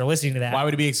because after listening to that, Why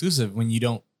would it be exclusive when you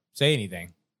don't say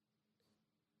anything?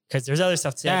 Because there's other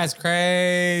stuff said. That's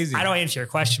crazy. I don't answer your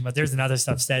question, but there's another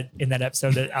stuff said in that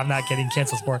episode that I'm not getting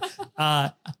canceled for.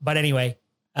 But anyway,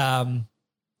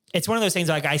 it's one of those things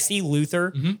like I see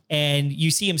Luther and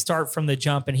you see him start from the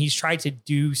jump and he's tried to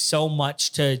do so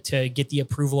much to get the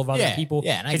approval of other people.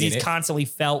 Yeah, and I because get he's it. constantly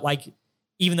felt like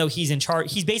even though he's in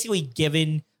charge, he's basically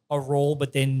given a role,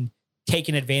 but then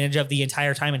taken advantage of the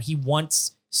entire time. And he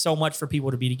wants so much for people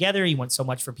to be together. He wants so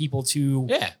much for people to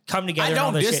come together. I and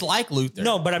all don't this dislike shit. Luther.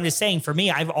 No, but I'm just saying for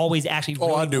me, I've always actually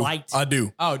really liked. I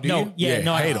do. Oh, do No, you? yeah,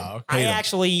 no, hate him. I Hate him.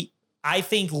 actually, I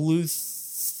think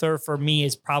Luther for me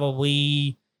is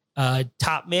probably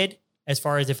top mid as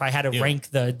far as if I had to rank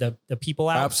the people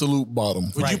out. Absolute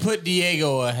bottom. Would you put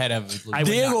Diego ahead of Luther? I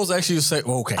would Diego's actually a second.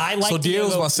 Okay, I like so Diego's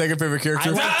Diego. my second favorite I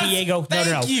character. like Diego.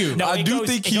 Thank you. No, I it do goes,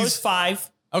 think it goes he's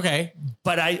 5, Okay.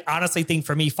 but I honestly think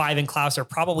for me 5 and Klaus are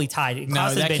probably tied. And No, Klaus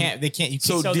has that been, can't. They can't. You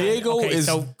So can't. Diego okay, is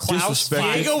so Klaus,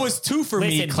 disrespected. Diego was 2 for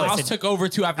me. Listen, Klaus listen. took over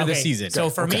 2 after the Okay, season. So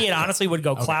for me, it honestly would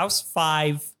go Klaus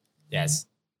 5. yes,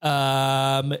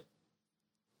 Um,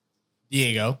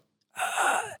 Diego.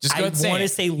 Just go I ahead and say want to it.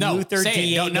 say No, Luther, say it.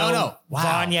 Diego, No. Wow.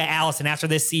 Vanya, Allison after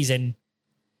this season.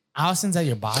 Allison's at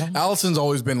your bottom. Allison's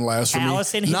always been last for me.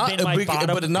 Allison has been my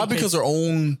bottom but not because of her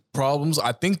own problems.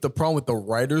 I think the problem with the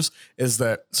writers is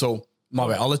that. So my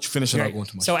bad. I'll let you finish and I'll go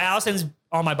into my. So Allison's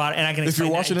on my bottom, and I can. If you're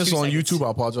explain that watching in this 2 on seconds. YouTube,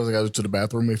 I apologize. I got to go to the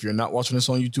bathroom. If you're not watching this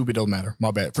on YouTube, it doesn't matter.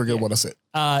 My bad. Forget what I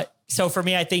said. So for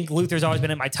me, I think Luther's always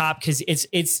been at my top because he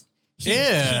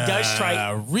does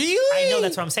try. Really? I know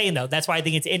that's what I'm saying though. That's why I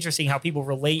think it's interesting how people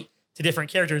relate to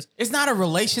different characters. It's not a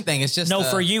relation thing. It's just No,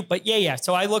 for you, but yeah.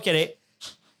 So I look at it,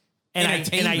 and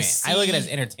entertainment. I see, I look at it as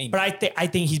entertainment. But I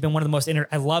think he's been one of the most.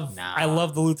 I love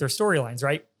the Luther storylines.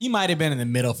 Right? He might have been in the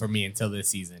middle for me until this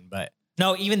season, but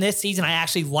No, even this season, I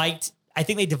actually liked. I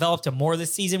think they developed him more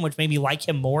this season, which made me like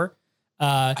him more.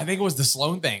 I think it was the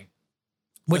Sloan thing.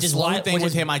 Which the is Sloan why thing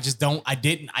with him. I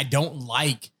don't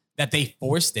like that they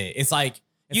forced it. It's like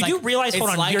You do realize, hold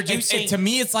on, to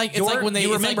me, it's like when they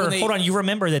you it's like remember. when they- Hold on, you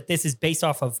remember that this is based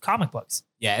off of comic books.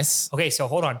 Yes. Okay, so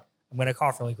hold on. I'm gonna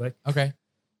cough really quick. Okay.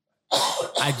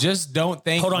 I just don't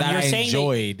think Hold on, that you're I saying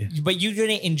enjoyed. But you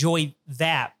didn't enjoy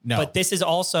that. No. But this is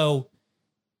also.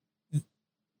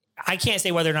 I can't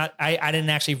say whether or not I didn't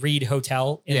actually read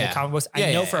Hotel in the comic books.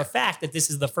 I know for a fact that this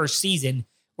is the first season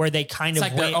where they kind It's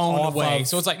of like went their own off way. of,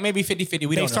 So it's like maybe 50-50.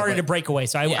 We they don't started to know, break away.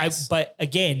 So Yes. but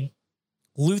again,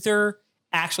 Luther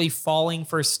actually falling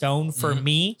for Stone for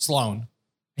me. Sloan.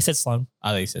 I said Sloan.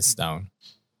 I think he said Stone.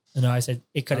 No, I said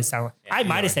it could have sounded. I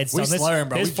might have said We Stone. slurring,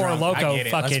 bro. This We Four drunk. I Loco get it.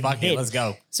 fucking Let's hit. Let's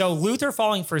go. So Luther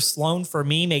falling for Sloan for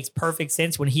me makes perfect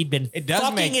sense when he'd been It does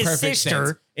fucking make his perfect sister.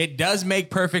 sense. It does make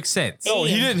perfect sense. No,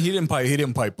 he didn't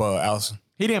pipe Allison.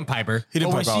 He didn't pipe her. He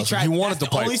didn't But when pipe she Allison. He wanted that's to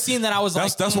the pipe. only scene that I was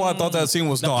like, That's why I thought that scene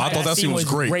was. No, I thought that scene was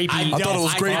great. rapey. I thought it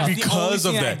was great that's the only because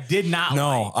of scene I that. did not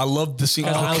No, like. I loved the scene.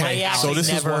 They Okay, actually so this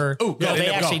never. is what. No, they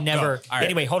actually never. All right.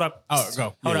 Anyway, hold up. Oh,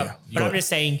 go. Hold Yeah, up. yeah. But Go I'm ahead. just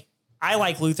saying, I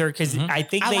like Luther because I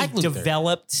think I they like Luther.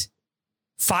 developed.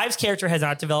 Five's character has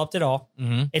not developed at all.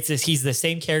 It's just, he's the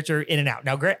same character in and out.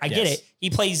 Now, I get Yes.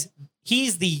 it.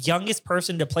 He's the youngest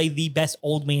person to play the best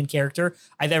old man character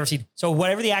I've ever seen. So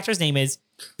whatever the actor's name is,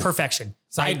 perfection.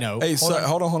 Side note. Hey,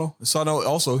 hold on. Side note.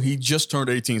 Also, he just turned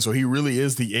 18, so he really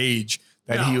is the age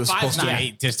that he was supposed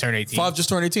to. Just turned 18. 5 just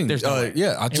turned 18. There's no way.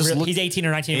 Yeah, I just looked. He's 18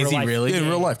 or 19 in Is real he life. really? Yeah, in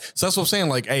real life. So that's what I'm saying.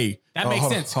 Like, hey, That makes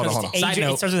hold on, sense. hold on. Adrian, Side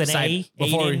note, it starts with an side- A.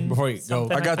 before Aiden, you go.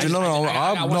 something. I got you. No,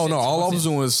 all I was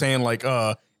doing was saying like,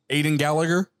 Aiden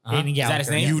Gallagher, Aiden Is that his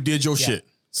Gallagher. name? you did your shit.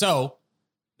 So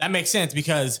that makes sense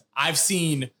because I've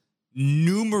seen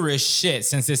numerous shit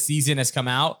since this season has come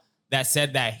out that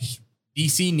said that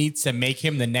DC needs to make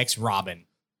him the next Robin.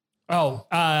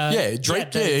 Yeah,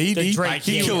 Drake.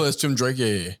 He killed us, Tim Drake.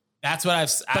 Yeah. That's what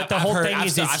I've. But the I've whole heard, thing I've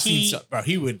is, seen- is I've seen he- so- bro.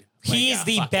 He would. He is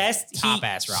the best. top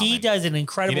ass ramen. He does an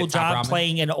incredible top job ramen?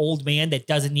 playing an old man that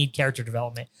doesn't need character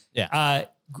development. Yeah.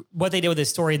 What they did with this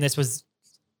story in this was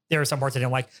there are some parts I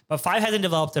didn't like, but 5 hasn't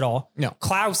developed at all. No.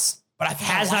 Klaus But I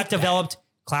has like not that. developed.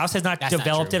 Klaus has not That's not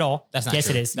developed true. at all. That's not yes,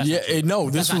 true. it is. That's not true. No,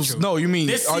 this That's not was true. no. You mean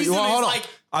This season hold is on. like-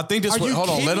 I think this Are was. you Hold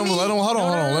on. Let him. kidding Let him. me? Hold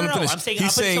on. No, Let him no, finish. I'm saying He's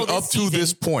up saying until up this to this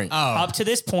season- point. Up to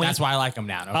this point. That's why I like him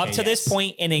now. Okay, up to this yes.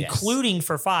 point and Yes. including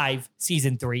for 5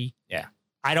 season 3. Yeah.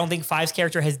 I don't think 5's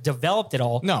character has developed at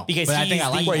all. No, because but I he's think I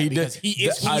like the, that He because did. he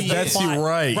is. That's the plot.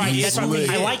 right. Right, He's that's what I mean.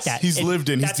 lived- I like that. He's And lived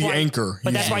in. He's that's the why- anchor.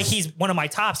 But that's He's- why he's one of my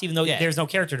tops, even though Yeah. there's no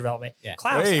character development. Yeah.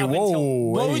 Klaus, Hey, up whoa!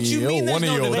 until- What would you mean there's One of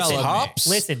no your development? tops.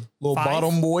 Listen, little 5?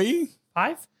 bottom boy.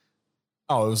 5?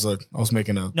 Oh, it was a. I was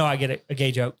making a. No, I get a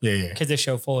gay joke. Yeah, yeah. Because this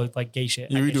show full of like gay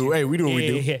shit. Yeah, I we get do. you. Hey, we do what we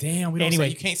do. Yeah. Damn, we don't Anyway. say,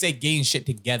 you can't say gay and shit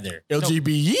together.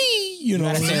 LGBT. You know. You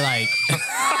what gotta I'm say saying? like.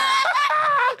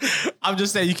 I'm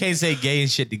just saying you can't say gay and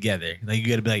shit together. Like you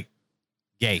gotta be like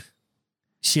gay.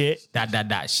 Shit. Shit.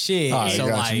 All right, So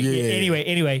got you. like Yeah.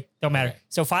 Anyway, don't matter. Okay.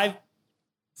 So 5,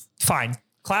 fine.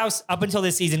 Klaus, up until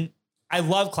this season, I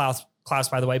love Klaus,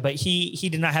 by the way, but he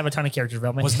did not have a ton of character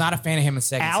development. was not a fan of him in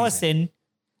second season. Allison,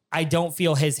 I don't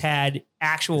feel has had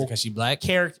actual Because she black.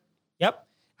 character. Yep.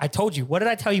 I told you. What did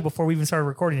I tell you before we even started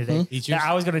recording today? Features? That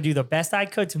I was going to do the best I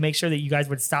could to make sure that you guys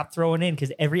would stop throwing in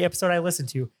because every episode I listen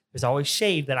to, there's always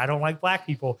shade that I don't like black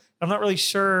people. I'm not really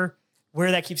sure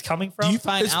where that keeps coming from. Do you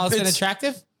find It's- Allison it's-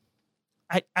 attractive?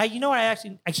 I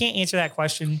can't answer that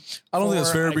question. I don't think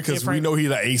it's for fair a because we different- know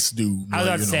he's an ace dude. I was like,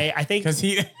 about you to know. say, I think Because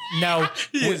he no,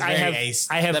 He is I very have, ace.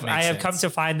 I have, That makes I have come sense. to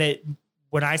find that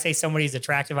when I say somebody's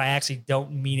attractive, I actually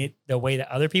don't mean it the way that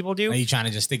other people do. Are you trying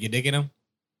to just stick your dick in him?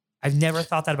 I've never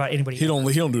thought that about anybody. He don't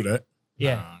do that.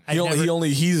 Yeah,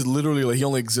 He he's literally like he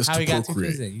only exists How to he got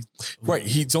procreate. Right.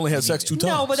 He's only had sex 2 times.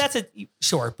 No, but that's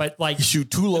sure. But like he shoot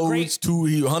 2 loads,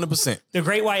 100%. the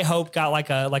Great White Hope got like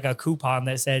a coupon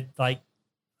that said like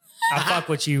I fuck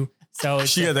with you. So it's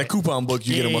She had that coupon book.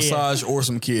 You get a Yeah, yeah, yeah. massage or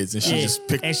some kids, and she Yeah. just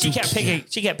picked. and she 2 kept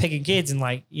kids. picking kids and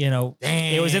like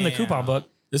it was in the coupon book.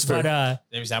 It's fair. But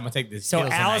I'm gonna take this. So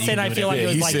Allison, I feel like Yeah, it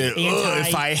was he like said, anti-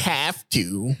 "If I have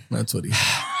to." That's what he.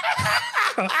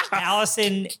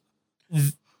 Allison,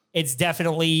 it's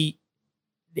definitely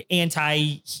the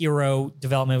anti-hero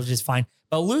development, which is fine.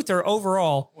 But Luther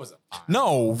overall,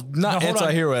 No, not hold on.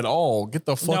 anti-hero at all. Get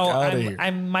the fuck out of here. I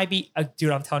might be,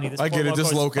 dude. I'm telling you this. I get it.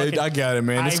 This located. I got it,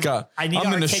 man. This guy. I'm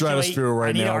in the stratosphere right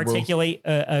I need now, to bro. articulate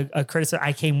a criticism.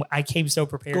 I came so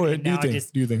prepared. Go ahead. and Do now you I think?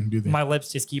 just Do you think? Do you think? my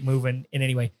lips just keep moving. In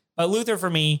any way, but Luther for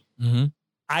me, Mm-hmm.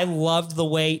 I loved the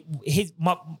way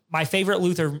my favorite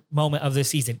Luther moment of the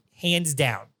season, hands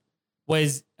down,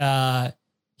 was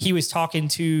he was talking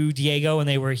to Diego and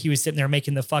he was sitting there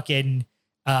making the fucking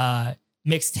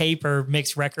mixtape or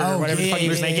mixed record or whatever the fuck he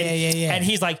was making. Yeah. And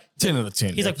he's like, 10 out of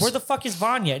 10. he's like, where the fuck is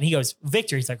Vanya? And he goes,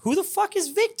 Victor. He's like, who the fuck is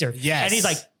Victor? Yes. And he's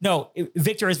like, no,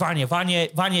 Victor is Vanya. Vanya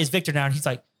is Victor now. And he's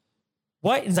like,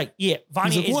 what? And he's like, yeah,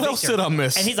 Vanya He's like, is what Victor. else did I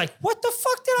miss? And he's like, what the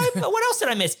fuck did I? What else did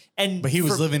I miss? And But he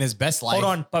was for- living his best life. Hold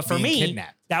on, but for being me,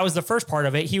 kidnapped. that was the first part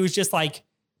of it. He was just like,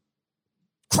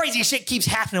 crazy shit keeps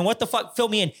happening. What the fuck? Fill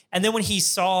me in. And then when he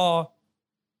saw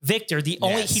Victor,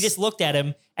 he just looked at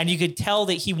him, and you could tell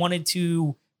that he wanted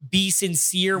to be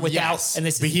sincere without. Yes, and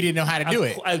this but is he didn't know how to do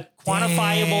it. A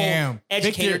quantifiable Damn.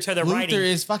 educator Victor, to the Luther writing.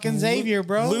 is fucking Xavier,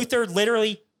 bro. Luther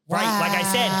literally, right? Like I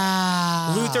said,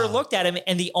 Wow. Luther looked at him,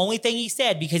 and the only thing he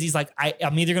said, because he's like,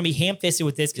 I'm either going to be ham fisted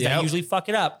with this because I Yep. usually fuck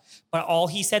it up, but all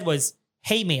he said was,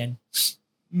 "Hey man,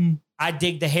 I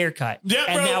dig the haircut." Yeah,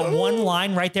 and bro. that one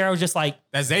line right there, I was just like,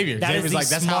 That's Xavier. That is Xavier's the like,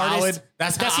 that's how I smartest- would.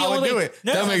 That's that's the how I only would do way- it.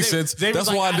 No, that makes sense. Xavier's That's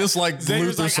why I I- dislike Xavier's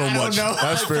Luther like, so I don't much. know.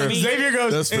 That's For fair. me- Xavier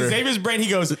goes. That's In fair. Xavier's brain, he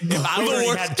goes. If I We were,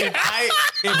 already had-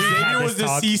 if Xavier had was this to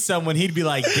talk. see someone, he'd be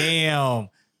like, "Damn,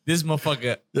 this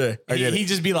motherfucker." Yeah, I get it. He'd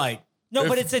just be like, no, If-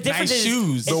 but it's a difference. nice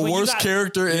shoes. The worst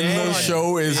character in Yeah. the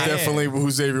show is Yeah. definitely who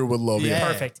Xavier would love. Yeah. Yeah.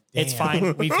 Perfect. It's Damn.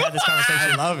 fine. We've had this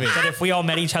conversation. I love it. But if we all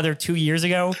met each other 2 years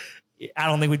ago, I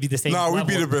don't think we'd be the same. Nah, we'd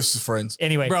be level. the best of friends.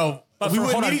 Anyway, bro. But we for-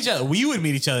 wouldn't hold meet on. each other. We would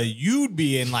meet each other. You'd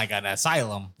be in like an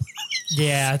asylum.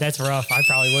 Yeah, that's rough. I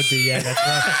probably would be. Yeah, that's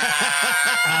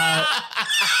rough.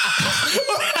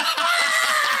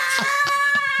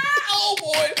 Oh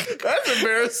boy, That's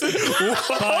embarrassing.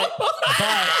 but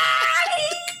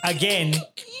again,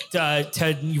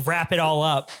 to wrap it all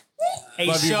up, a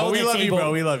love you, show bro. We that's love you, able-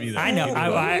 bro. We love you. Though. I know.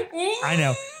 I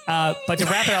know. But to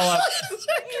wrap it all up,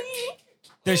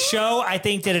 the show I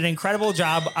think did an incredible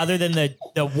job. Other than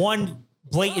the one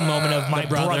blatant moment of my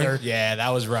brother. Yeah, that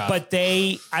was rough. But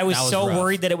I was so rough.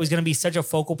 worried that it was going to be such a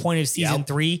focal point of season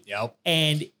 3. Yep.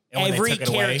 And when they every took it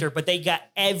away. character, but they got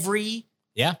every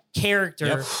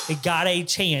character. They got a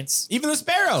chance. Even the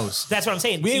sparrows. That's what I'm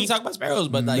saying. We didn't talk about sparrows,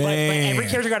 but like, but every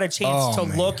character got a chance to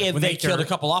look at when Victor. they killed a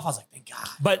couple off, I was like, thank God.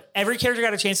 But every character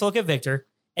got a chance to look at Victor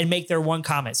and make their one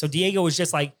comment. So Diego was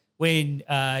just like, when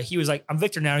he was like, I'm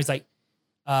Victor now. He's like,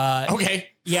 Okay.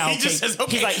 yeah. He Okay. just says,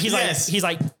 okay. He's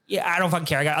like, yeah, I don't fucking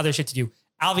care. I got other shit to do.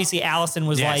 Obviously, Allison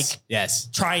was like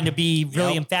trying to be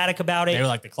really emphatic about it. They were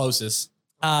like the closest.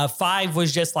 5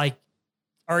 was just like,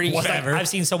 already, he's like, Whatever. I've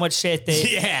seen so much shit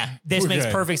that this makes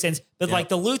perfect sense. But like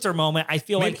the Luther moment, I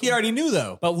feel Maybe like he already knew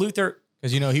though. But Luther,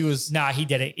 because he was. nah, he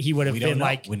didn't. He would have been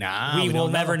like, we will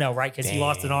don't never know. know, right? Because he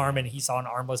lost an arm and he saw an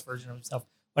armless version of himself.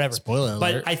 Whatever. Spoiler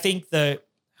But alert. I think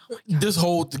This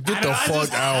whole get the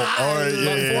fuck out. All right,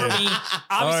 for me,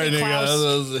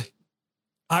 nigga.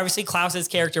 obviously Klaus's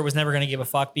character was never going to give a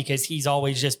fuck because he's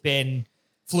always just been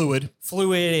fluid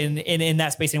and in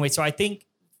that space anyway. So I think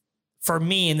for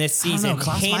me in this season,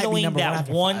 Klaus might be handling number one that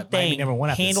after one five. Might be thing, number one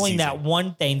after this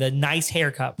season. the nice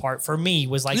haircut part for me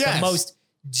was like the most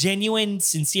genuine,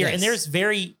 sincere. Yes. And there's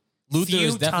very Luther few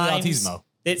is definitely times autismo.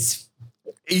 that's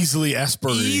Easily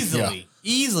Asperger's. Yeah.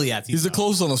 Easily autismo. He's the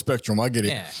closest on the spectrum. I get it.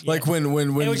 Yeah. Like when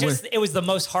it was the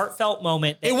most heartfelt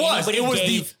moment that It was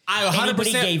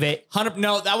anybody gave it. 100.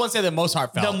 No, I wouldn't say the most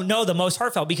heartfelt. The most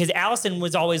heartfelt because Allison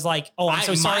was always like, "Oh, I'm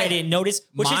so sorry I didn't notice."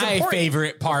 Which is my important.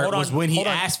 favorite part Hold on, was when he hold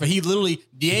on. asked for. He literally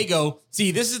Diego.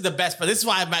 See, this is the best part. This is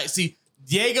why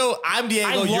Diego. I'm Diego.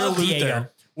 I You're love Luther. Diego.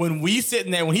 When he's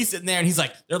sitting there, and he's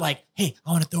like, they're like, "Hey,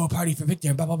 I want to throw a party for Victor,"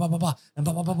 and blah blah blah blah blah, and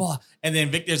blah blah blah blah. And then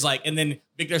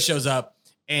Victor shows up,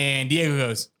 and Diego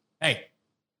goes, "Hey,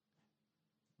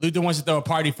 Luther wants to throw a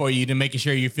party for you to make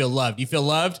sure you feel loved. You feel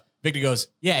loved?" Victor goes,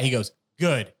 "Yeah." He goes,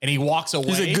 "Good," and he walks away.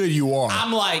 He said, "Good, you are."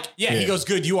 I'm like, yeah. He goes,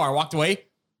 "Good, you are." Walked away.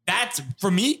 That's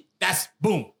for me. That's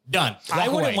boom, done. I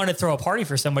wouldn't want to throw a party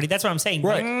for somebody. That's what I'm saying.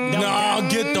 Right. No,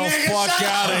 get the fuck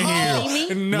out of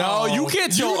here. No, you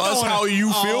can't tell us how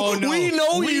you feel. no. We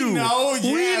know you. We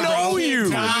know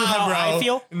you. How I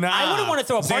feel. I wouldn't want to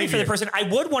throw a party for the Xavier. person. I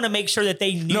would want to make sure that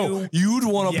they knew. No, you'd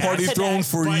want a Yes. party I said thrown that,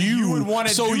 for but you. you would wanna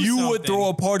so do you would something. throw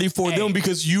a party for Hey. them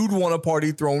because you'd want a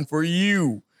party thrown for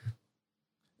you.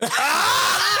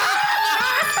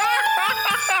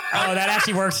 Oh, that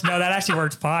actually works. No, that actually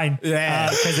worked fine. Yeah.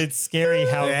 Because it's scary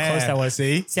how close that was.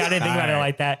 See, I didn't think about it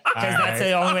like that. Because that's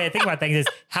the only way I think about things is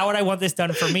how would I want this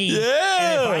done for me?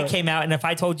 Yeah. And if I came out and if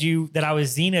I told you that I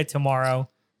was Xena tomorrow,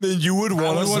 Then you would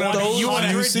want us to throw. you want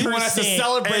us to 100%.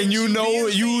 celebrate. And you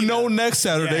know, next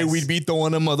Saturday Yes. we'd be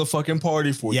throwing a motherfucking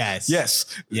party for you. Yes. Yes.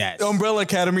 Yes. The Umbrella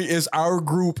Academy is our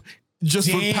group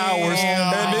just with powers.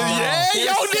 And then, There's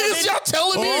yo, niggas, 7? y'all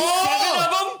telling me. 7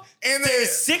 of them? And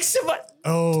there's 6 of us.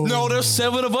 Oh No, there's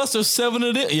 7 of us. There's 7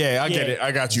 of them. Yeah, I get Yeah. it.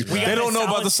 I got you. got They don't the know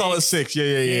about solid the solid 6. Yeah.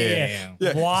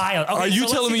 Yeah. Wild. Okay, Are you so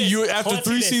let's telling do me this. you So after let's do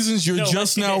 3 this. seasons you're No, let's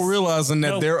just do now this. realizing that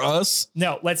No. they're us?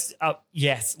 No, let's.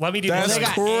 Yes, let me do That's this.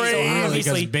 crazy. because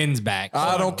obviously, Ben's back.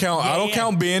 I don't count. I don't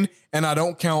count Ben, and I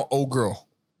don't count old girl.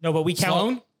 no, but we count.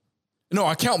 Sloan? No,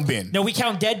 I count Ben. No, we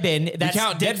count dead Ben. That's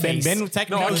count dead Ben. Dickface. Ben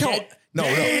technically No, I count. No.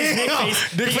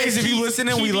 Dickface, if you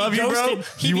listening, we love you, bro.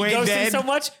 He You be ain't ghosting dead. so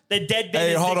much. The dead Ben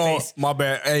Hey, is hold on. Dickface. My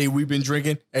bad. Hey, we've been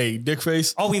drinking. Hey,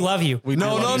 Dickface. Oh, we love you.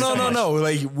 No.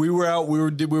 Like we were out. We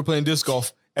were playing disc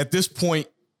golf at this point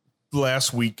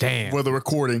last week. Damn. With the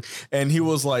recording, and he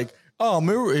was like, "Oh,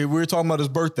 remember we were talking about his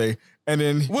birthday." And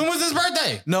then When was his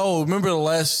birthday? no, remember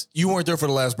you weren't there for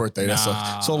the last birthday. That's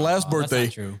so last that's birthday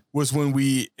not true. was when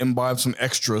we imbibed some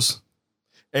extras.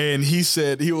 And he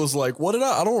said, he was like, "What did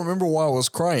I don't remember why I was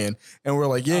crying." And we're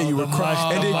like, "Yeah, you were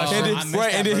crying." And then, mushrooms. I missed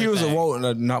right. And that then he was like, birthday.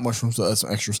 "Well, not mushrooms,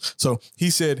 some extras." So he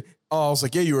said, "Oh," I was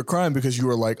like, "Yeah, you were crying because you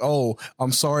were like, oh,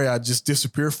 I'm sorry, I just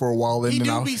disappeared for a while." And He then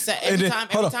do I, be sad and every then- time.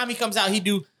 hold Every on, time he comes out, he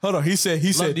do. hold on. He said,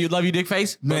 Love you,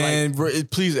 Dickface. "Man,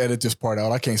 please edit this part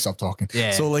out. I can't stop talking."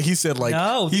 Yeah. So like he said, like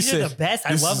No, he these are said, the best.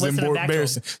 I "This love is listening back to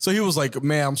embarrassing." So he was like,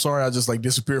 "Man, I'm sorry. I just like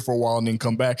disappeared for a while and then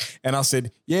come back." And I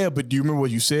said, "Yeah, but do you remember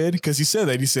what you said?" Because he said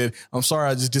that. He said, "I'm sorry.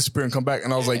 I just disappeared and come back."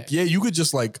 And I was like, "Yeah, you could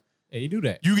just like." Yeah, you do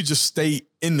that. You could just stay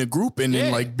in the group and then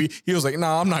Yeah. like be. He was like,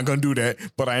 "Nah, I'm not gonna do that,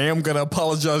 but I am gonna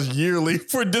apologize yearly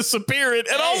for disappearing."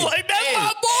 And I was like, "That's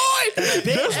my boy.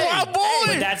 That's my boy.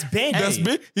 But that's Ben. That's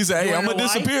big." He said, "Hey, You I'm wanna gonna know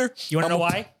why? disappear." You want to I'm know a-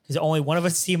 why? Because only one of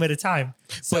us see him at a time.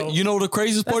 So But you know the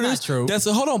craziest part not is true.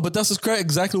 hold on, but that's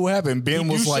exactly what happened. Ben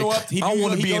He was do like, show up- he "I do-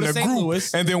 want to he be go in to a St. group,"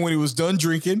 Louis. and then when he was done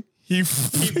drinking, he dipped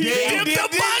the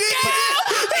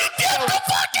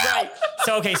fuck out. Right.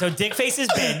 So okay, so Dickface is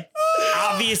Ben.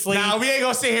 obviously. Nah, we ain't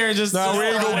gonna sit here and just. No, we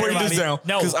ain't gonna break this down.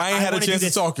 No, because I ain't had a wanna do chance to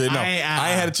this. talk yet. No, I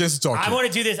ain't had a chance to talk yet. I want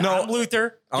to do this. No, I'm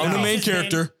Luther. I'm the main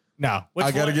character. No. Which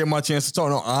I got to one? get my chance to talk.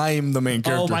 No, I am the main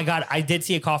character. Oh my God. I did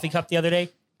see a coffee cup the other day.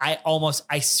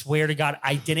 I swear to God,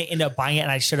 I didn't end up buying it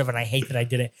and I should have, and I hate that I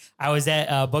didn't. I was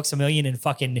at Books A Million in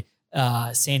fucking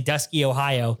Sandusky,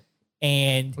 Ohio.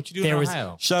 And What you do there in was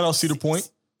Ohio? Shout out Cedar Point.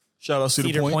 Shout out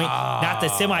Cedar Point. Not the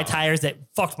semi tires that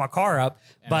fucked my car up,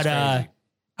 but crazy.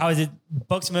 I was at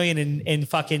Books A Million in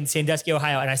fucking Sandusky,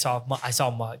 Ohio, and I saw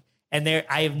a mug. And there,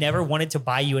 I have never wanted to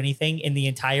buy you anything in the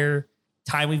entire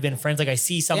time we've been friends. Like I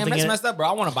see something. Damn, that's in it. messed up, bro.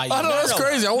 I want to buy you. I know that's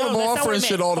crazy. I want to buy my friend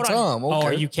shit all the time. Oh, Okay.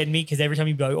 are you kidding me? Because every time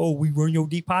you be like, "Oh, we run your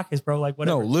deep pockets, bro," like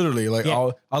whatever. No, literally. Like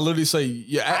Yeah. I literally say,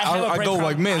 I go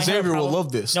like, man, Xavier will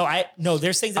love this. No,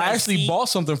 there's things that I actually see. bought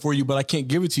something for you, but I can't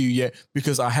give it to you yet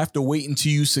because I have to wait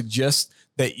until you suggest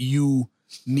that you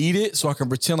need it so I can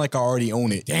pretend like I already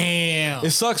own it. Damn.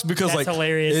 It sucks because That's like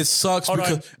hilarious. it sucks Hold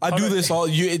because on. I Hold do on. this all.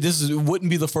 It wouldn't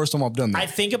be the first time I've done that. I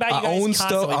think about you guys own stuff.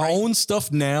 constantly, I right? own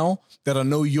stuff now that I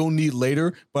know you'll need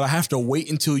later, but I have to wait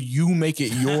until you make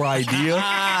it your idea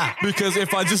because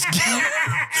if I just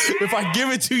if I give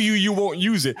it to you, you won't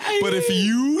use it. But if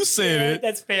you said Yeah, it,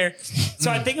 that's fair.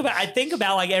 So I think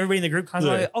about like everybody in the group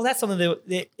constantly. Yeah. Like, oh, that's something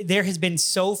that there has been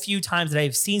so few times that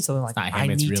I've seen something like It's not I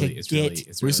him. It's need really, to it's get. really,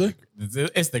 it's What'd you really,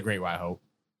 it's the Great White Hope.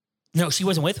 No, she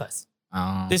wasn't with us.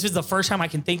 This was the first time I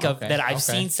can think of Okay, that I've okay.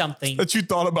 seen something. that you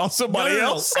thought about somebody No.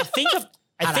 else. I think of.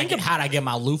 How'd I get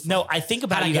my loofah? No, I think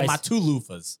about How'd I you get guys. my 2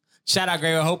 loofahs? Shout out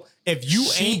Great White Hope. If you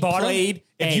She ain't bought 'em? played,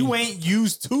 if Hey. you ain't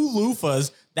used 2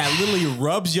 loofahs that literally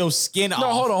rubs your skin off. No,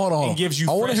 hold on. And gives you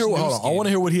I want to fresh hear. new Hold on. I skin. want to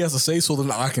hear what he has to say so then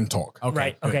I can talk. Okay,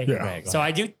 Right. good. Okay. Go ahead, go So ahead.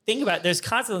 I do think about there's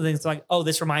constantly things like, oh,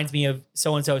 this reminds me of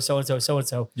so and so, so and so, so and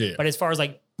so. Yeah. But as far as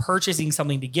like purchasing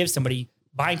something to give somebody,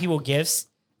 buying people gifts,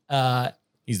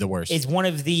 He's the worst. is one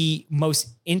of the most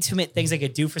intimate things I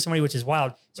could do for somebody, which is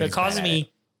wild. So But it he's causes bad at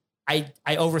me,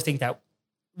 I overthink that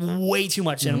way too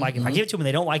much. And I'm like, if I give it to them and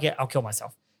they don't like it, I'll kill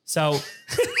myself. So,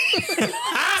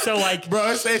 so like,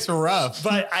 Bro, it's rough.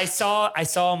 but I saw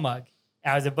a mug.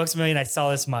 I was at Books A Million. I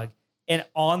saw this mug, and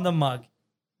on the mug,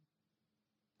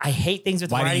 I hate things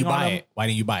with Why didn't writing you on buy them. it? Why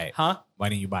didn't you buy it? Huh? Why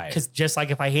didn't you buy it? Because just like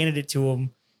if I handed it to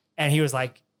him, and he was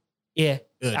like, "Yeah,"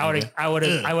 I would have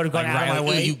gone out of my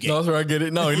way. No, that's where I get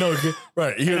it. No,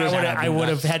 right. Here And it is. I would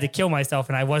have had to kill myself,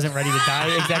 and I wasn't ready to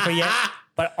die exactly yet.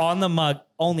 But on the mug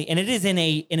only, and it is in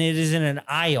an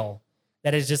aisle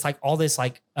that is just like all this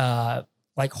like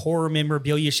horror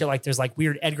memorabilia shit. Like there's like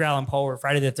weird Edgar Allan Poe or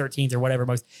Friday the 13th or whatever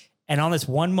most. And on this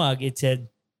one mug, it said,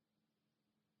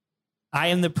 "I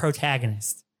am the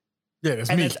protagonist," Yeah, that's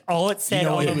and me. that's all it said You know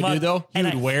on what the he would mug. do though? He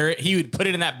And would wear it. He would put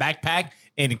it in that backpack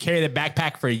and carry the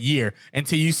backpack for a year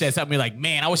until you said something like,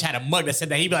 "Man, I wish I had a mug that said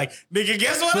that." He'd be like, "Nigga,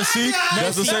 guess what? But see, I got?"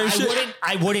 that's the same shit.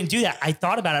 I wouldn't do that. I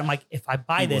thought about it. I'm like, if I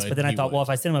buy He this, would, but then I he thought, would. well, if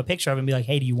I send him a picture of it and be like,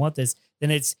 hey, do you want this?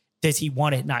 Then it's, does he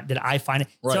want it? Not did I find it?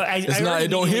 Right. So It's not. It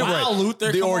don't hit right. Wow,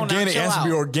 Luther, the come on now, organic chill has to be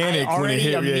out. organic I when it already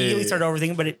hit. immediately started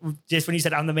overthinking, but just when you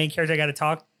said I'm the main character, I got to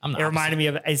talk. I'm the It reminded me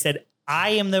of. I said I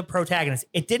am the protagonist.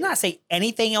 It did not say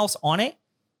anything else on it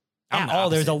I'm at the all.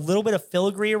 There's a opposite. little bit of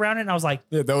filigree around it, and I was like,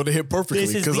 Yeah, that would have hit perfectly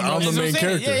This is because the I'm most- the main That's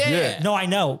what I'm character. saying. Yeah. no, I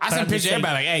know. I but sent I'm a just picture to saying-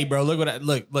 everybody like, "Hey, bro, look what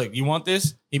look. You want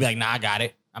this?" He'd be like, "Nah, I got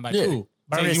it." I'm like, Yeah. "Cool."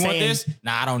 But So I'm you just want saying- this?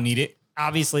 Nah, I don't need it.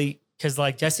 Obviously, because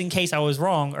like just in case I was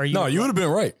wrong, or you, No, you would have been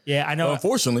right. yeah, I know.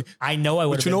 Unfortunately, I know I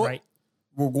would have you been know what? right.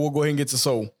 we'll go ahead and get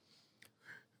to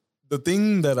the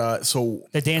thing that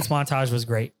The dance montage was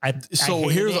great. I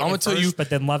hated here's it I'm gonna at tell you. first, but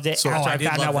then loved it So- after I I did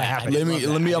found love out what that. happened.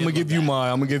 I'm gonna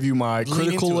give you my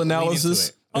critical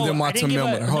analysis and then my I didn't give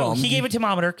thermometer. a- Hold no, on. he gave a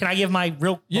thermometer. Can I give my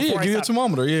real? Yeah, before I give you a stop?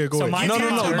 thermometer. Yeah, go So ahead. my No.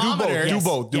 thermometer- Do Yes.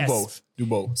 both. Yes. Do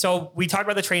both. So we talked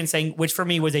about the train thing, which for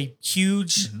me was a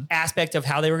huge aspect of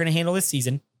how they were going to handle this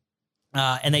season,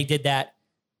 and they did that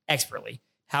expertly.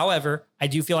 However, I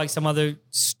do feel like some other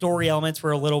story elements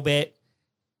were a little bit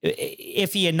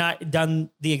iffy and not done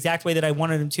the exact way that I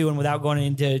wanted them to, and without going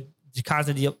into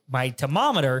constantly my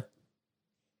thermometer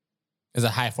It's a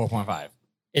high 4.5.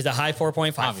 is a high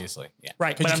 4.5. Obviously, yeah,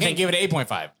 Right, Because but you I'm can't give it an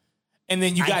 8.5, and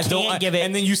then you I guys can't don't give it-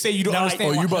 And then you say you don't No, understand.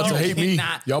 Oh, you why- about to no, hate me?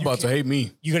 cannot. Y'all You about to can't. hate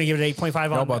me? You're going to give it an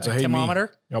 8.5 on Y'all about to hate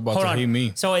thermometer? me? Y'all about Hold to on. hate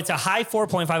me? So it's a high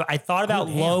 4.5. I thought about Oh,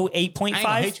 damn. low I ain't gonna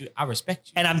 8.5. hate you. I respect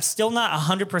you. And I'm still not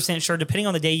 100% sure. Depending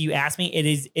on the day you ask me,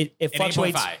 it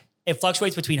fluctuates. 8.5. It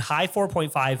fluctuates between high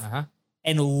 4.5 Uh-huh.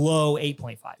 and low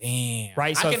 8.5. Damn.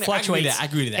 Right, so it fluctuates. I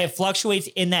agree to that. It fluctuates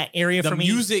in that area The for me.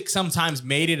 music sometimes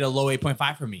made it a low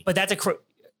 8.5 for me. But that's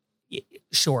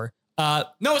sure.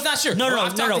 No, it's not sure. No,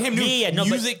 I've talked to him, dude. Yeah, no, but-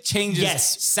 music changes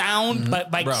Yes. sound.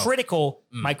 But my Bro. critical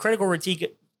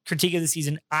critique of the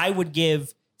season, I would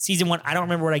give season 1, I don't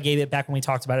remember what I gave it back when we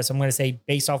talked about it. So I'm going to say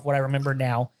based off what I remember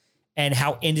now and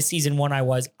how into season 1 I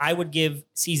was, I would give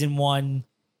season 1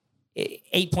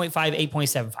 8.5,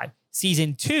 8.75.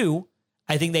 Season 2,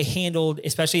 I think they handled,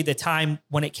 especially at the time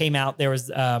when it came out, there was,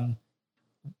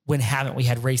 when haven't we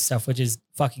had race stuff, which is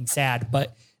fucking sad,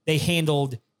 but they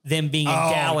handled them being in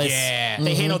Dallas. Yeah.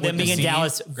 They handled them being in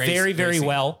Dallas very, very scene.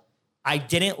 well. I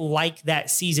didn't like that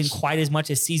season quite as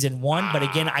much as season 1, but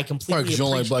again, I completely Because you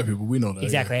don't like black people. We know that.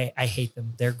 Exactly. I hate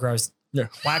them. They're gross. Yeah.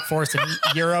 Black Forest in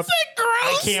Europe.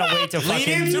 I can't wait to Lead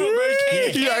fucking into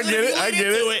it, Yeah, I get it. I get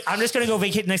it. I'm just gonna go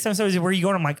vacate next time. Somebody says, "Where are you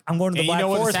going?" I'm like, "I'm going to the And you Black know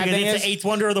what the Forest sad because thing it's the is? eighth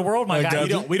wonder of the world." My Like guy.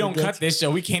 that. We don't cut this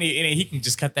show. We can't. He can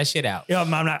just cut that shit out. I'm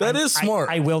not. That is smart.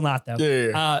 I will not though.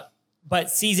 Yeah. But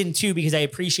season 2, because I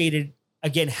appreciated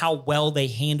again how well they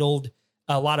handled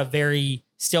a lot of very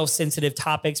still sensitive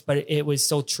topics, but it was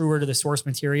still truer to the source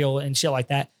material and shit like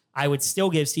that. I would still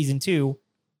give season 2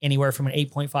 anywhere from an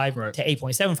 8.5 Right. to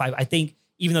 8.75. I think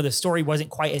even though the story wasn't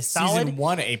quite as solid, Season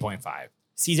 1 at 8.5.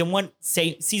 season 1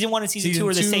 and season 2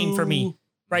 are the same for me.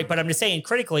 Right. But I'm just saying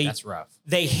critically, That's rough.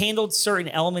 they handled certain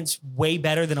elements way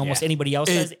better than almost Yeah. anybody else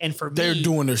does. And for They're me,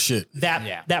 doing their shit.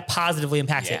 that positively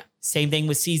impacts Yeah. it. Same thing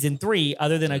with season 3,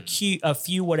 other than a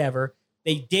few whatever.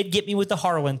 They did get me with the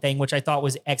Harlan thing, which I thought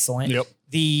was excellent. Yep.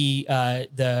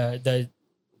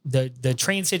 The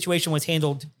train situation was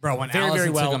handled Bro, when very, Allison very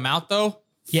well. took him out, though.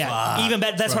 Yeah, even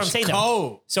better. That's what I'm saying. Though.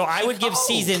 Cold. So I would give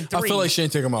season 3. I feel like she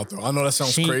didn't take him out though. I know that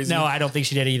sounds crazy. No, I don't think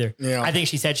she did either. Yeah. I think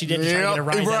she said she did to try to get a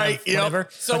rise Right, out of whatever.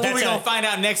 So But what we that's gonna a- find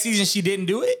out next season? She didn't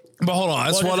do it. But hold on,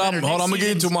 that's Well, what it doesn't I'm. matter. Hold on, I'm gonna get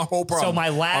Next into my whole problem. So my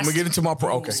last- I'm gonna get into my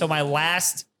okay. So my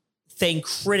last thing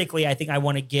critically, I think I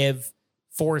want to give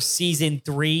for season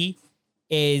 3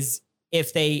 is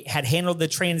if they had handled the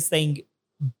trans thing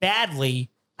badly,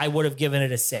 I would have given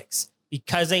it a 6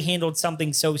 because they handled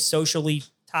something so socially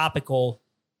topical.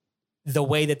 The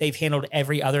way that they've handled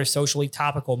every other socially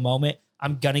topical moment,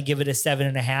 I'm going to give it a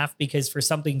 7.5 because for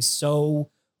something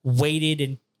so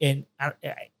weighted and I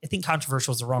think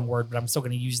controversial is the wrong word, but I'm still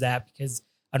going to use that because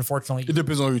unfortunately It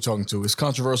depends on who you're talking to. It's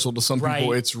controversial to some people.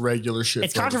 Right. It's regular shit.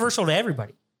 it's for others. controversial to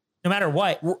everybody, no matter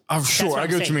what. I'm sure. what I I'm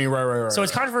get what you saying. mean. Right. So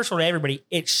it's controversial to everybody.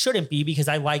 It shouldn't be because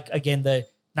I like, again, the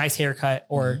nice haircut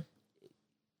or,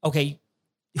 okay,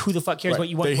 who the fuck cares what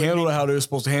you want? They with handle me? it how they're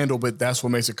supposed to handle, but that's what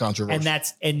makes it controversial. And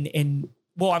that's, and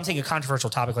well, I'm saying a controversial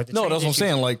topic like the no, trans that's what I'm issue.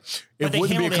 saying. Like, But it they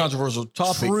wouldn't be a handled it controversial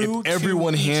topic true if to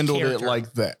everyone each handled character. it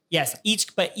like that. Yes, each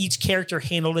character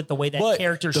handled it the way that But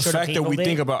character the should have fact that handled we it.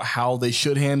 think about how they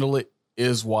should handle it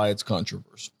is why it's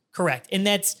controversial. Correct. And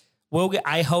that's,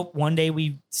 I hope one day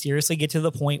we seriously get to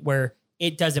the point where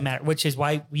it doesn't matter, which is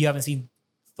why we haven't seen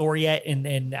Thor yet.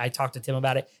 And I talked to Tim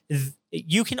about it.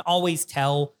 You can always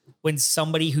tell when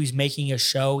somebody who's making a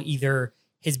show either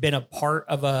has been a part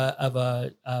of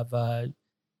a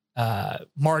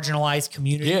marginalized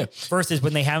community versus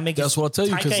when they haven't made. That's what I'll tell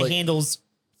you. Taika Like, handles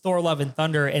Thor: Love and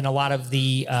Thunder and a lot of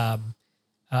the. I'm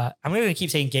going to keep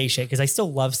saying gay shit because I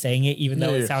still love saying it, even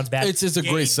though it sounds bad. It's a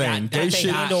great saying. Gay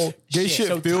Shit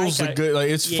So feels Taika- good. Like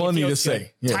it's Yeah, it funny to feels say. good.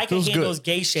 Yeah, it Taika feels handles good.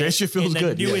 gay shit. Gay shit feels in the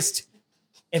good. yeah. Newest,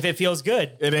 if it feels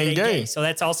good, It ain't gay. So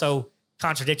that's also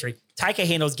contradictory. Taika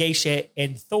handles gay shit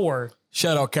in Thor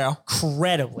Shout out, Cal.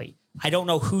 incredibly. I don't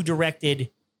know who directed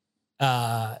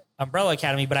Umbrella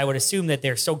Academy, but I would assume that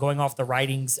they're still going off the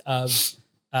writings of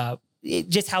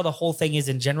just how the whole thing is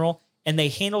in general. And they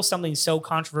handle something so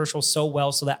controversial so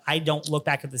well so that I don't look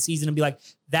back at the season and be like,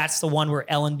 that's the one where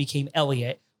Ellen became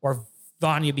Elliot or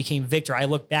Vanya became Victor. I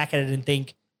look back at it and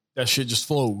think That shit just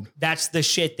flowed. that's the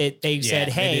shit that they said,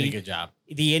 they hey, did a good job.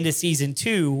 the end of season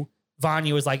 2,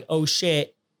 Vanya was like, oh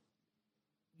shit,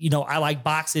 I like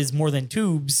boxes more than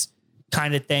tubes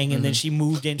kind of thing. And then she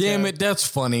moved into. Damn it, that's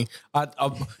funny. I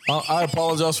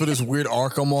apologize for this weird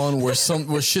arc I'm on where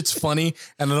shit's funny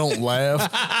and I don't laugh.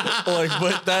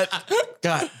 But that,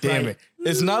 god damn it,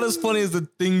 it's not as funny as the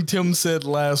thing Tim said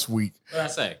last week. What did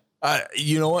I say?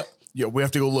 You know what? Yeah, we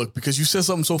have to go look because you said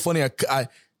something so funny.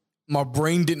 My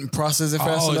brain didn't process it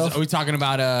fast enough. Are we talking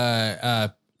about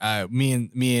me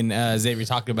and Xavier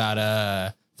talking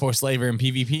about forced labor and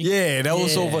PvP? Yeah, that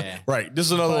was so fun. Yeah. Right, this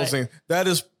is another one thing. That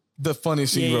is the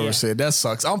funniest thing you've ever said. That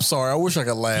sucks. I'm sorry. I wish I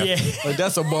could laugh. Yeah. Like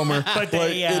that's a bummer.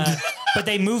 But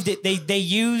they moved it. They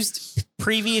used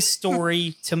previous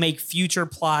story to make future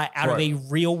plot out of a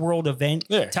real world event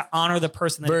to honor the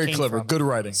person that it very came clever. from. Good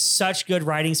writing. Such good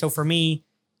writing. So for me,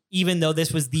 even though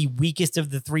this was the weakest of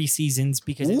the 3 seasons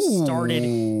because it started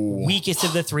weakest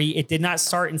of the 3, it did not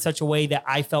start in such a way that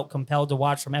I felt compelled to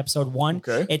watch from episode 1.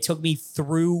 Okay. It took me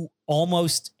through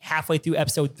almost halfway through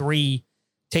episode 3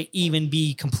 to even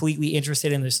be completely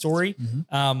interested in the story.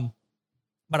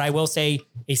 But I will say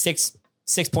a 6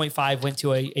 6.5 went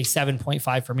to a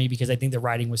 7.5 for me because I think the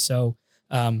writing was so.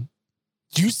 You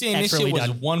saying this shit expertly was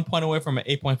done. 1 point away from an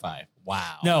 8.5?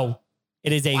 Wow. No,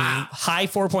 it is a high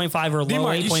 4.5 or low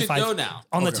D-Mark, you should 8.5 know now.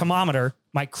 on the thermometer.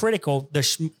 My critical, the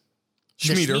Schmieder,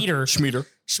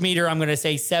 I'm going to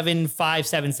say 7.5,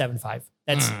 7.75.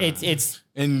 That's it's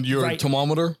And your Right.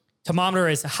 thermometer? thermometer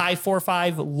is high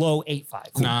 4.5, low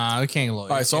 8.5. Nah, we can't lower.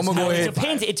 All right, so I'm gonna go It ahead.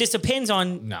 depends. It just depends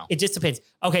on. No. It just depends.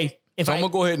 Okay, if So I'm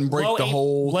gonna go ahead and break low the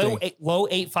whole low thing. low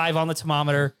 8.5 on the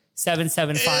thermometer,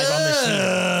 7.75 on the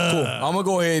Schmieder. Cool. I'm gonna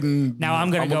go ahead and Now I'm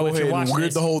gonna go, if you're ahead and watching weird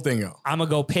this- the whole thing out. I'm gonna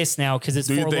go piss now because it's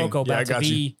Do your Four thing. Loko Yeah, I about to got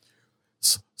be.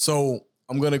 So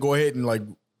I'm gonna go ahead and like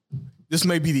this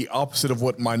may be the opposite of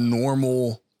what my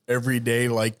normal everyday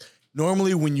like.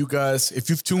 Normally, when you guys, if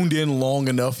you've tuned in long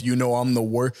enough, you know I'm the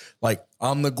worst. Like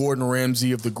I'm the Gordon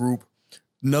Ramsay of the group.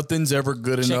 Nothing's ever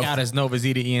good Check enough. out his Nova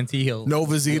Zeta ENT.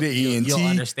 Nova Zeta ENT. You'll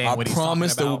understand what he's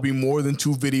promise talking there will about. be more than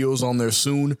 2 videos on there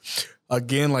soon.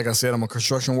 Again, like I said, I'm a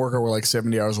construction worker. We're like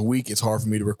 70 hours a week. It's hard for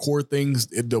me to record things.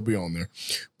 They'll be on there.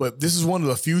 But this is one of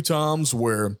the few times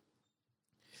where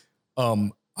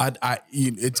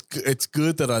it's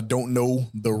good that I don't know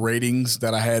the ratings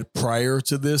that I had prior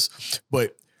to this,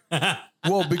 but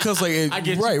well, because like I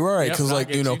get you. right, Yep, because I like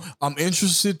get you. I'm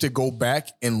interested to go back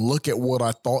and look at what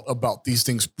I thought about these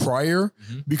things prior,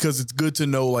 because it's good to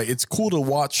know. Like it's cool to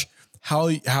watch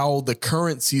how the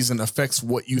current season affects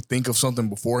what you think of something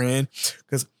beforehand.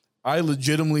 Because I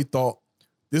legitimately thought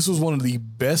this was one of the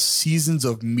best seasons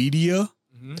of media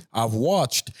I've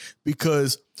watched,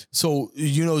 because to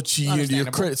your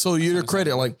credit. So your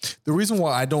credit, like the reason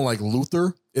why I don't like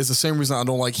Luther is the same reason I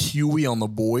don't like Huey on The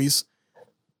Boys.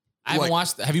 I haven't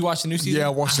watched. Have you watched the new season? Yeah, I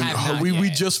watched it. have not We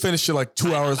yet. just finished it like 2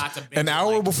 I'm hours. about to binge An it,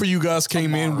 hour like, before you guys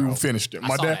came in, we tomorrow. finished it. I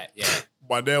saw that. Yeah,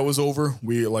 My dad was over.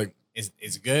 We like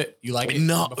it's good. You like it?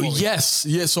 no, Before we- yes,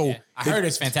 yeah. So Yeah. I heard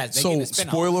it's fantastic. They So get a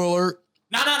spin-off. spoiler alert.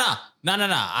 No.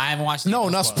 I haven't watched. No,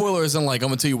 it. not spoilers. And like I'm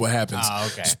gonna tell you what happens. Oh,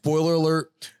 okay. Spoiler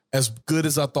alert. As good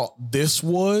as I thought this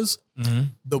was,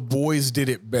 The Boys did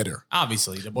it better.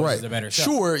 Obviously, the boys is a better show.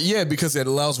 Sure, yeah, because it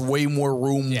allows way more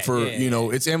room for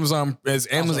it's Amazon. As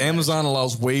Amazon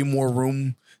allows way more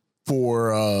room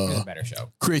for It's a better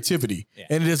show. creativity, Yeah.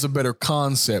 and it is a better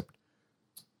concept.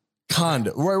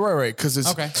 Kinda, right. Because it's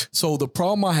Okay. So the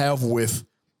problem I have with,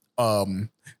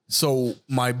 so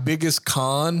my biggest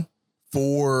con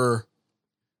for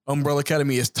Umbrella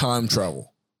Academy is time travel.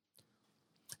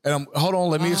 And hold on,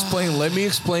 let me explain. Let me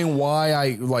explain why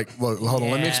I like. Look, hold on,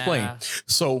 let me explain.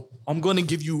 So I'm gonna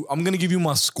give you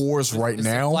my scores right It's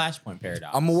now. the Flashpoint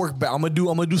paradox. I'm gonna work back. I'm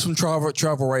gonna do some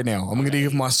travel right now. I'm gonna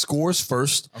give my scores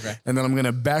first, Okay. and then I'm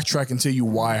gonna backtrack and tell you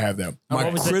why I have that. My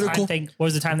What was the time critical. thing? What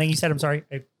was the time thing you said? I'm sorry.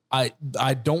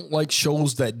 I don't like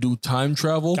shows that do time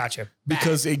travel. Gotcha.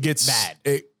 Because it gets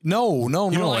Bad. No,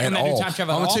 don't like at them that do all. time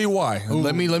travel I'm at gonna all? tell you why.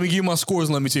 Let me give you my scores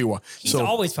and let me tell you why. He's So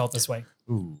always felt this way.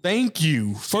 thank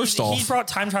you. First off, He's brought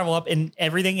time travel up in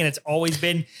everything, and it's always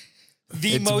been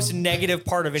the most negative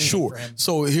part of anything sure. for him.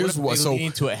 So here's What what. if they So lean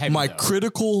into it heavy, my though?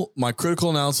 critical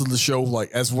analysis of the show,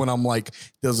 like as when I'm like,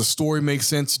 does the story make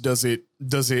sense? Does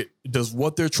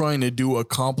what they're trying to do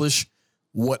accomplish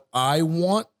what I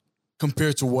want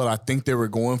compared to what I think they were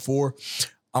going for?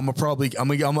 I'm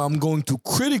going to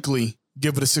critically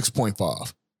give it a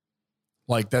 6.5.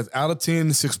 Like that's out of 10,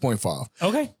 6.5.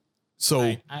 Okay. So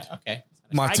okay.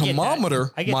 my I get that.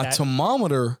 thermometer, I get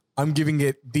that. I'm giving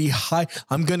it the high.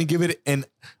 I'm going to give it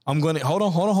hold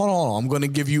on. I'm going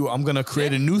to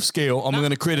create a new scale. I'm going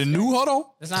to create a new,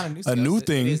 That's not a new scale. new It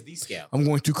thing. is the scale. I'm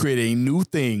going to create a new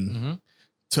thing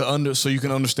so you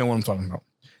can understand what I'm talking about.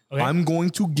 Okay. I'm going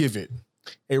to give it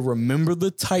a Remember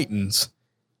the Titans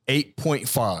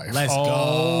 8.5. Let's Oh,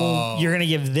 go. you're gonna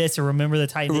give this a Remember the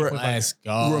Titans. Right. Let's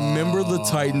go. Remember the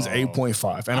Titans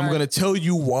 8.5. And I'm going to tell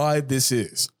you why this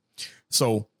is.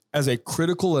 So, as a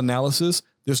critical analysis,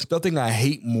 there's nothing I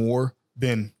hate more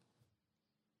than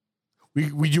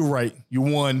you're right. You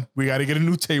won. We got to get a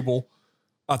new table.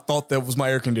 I thought that was my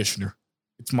air conditioner.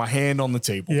 It's my hand on the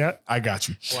table. Yeah. I got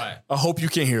you. What? I hope you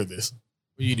can't hear this.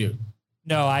 What you do?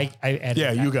 No, I edited.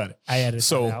 Yeah, that. you got it. I edited it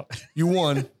So out. you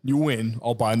won. You win.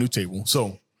 I'll buy a new table.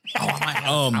 So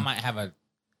I might have a.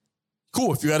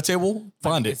 cool. If you got a table,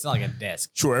 find it. It's like a desk.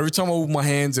 Sure. Every time I move my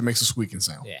hands, it makes a squeaking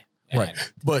sound. Yeah. Right.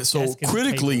 But so Desk and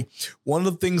critically, one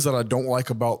of the things that I don't like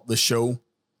about the show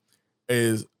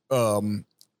is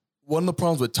one of the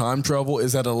problems with time travel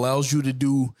is that it allows you to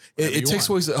do it takes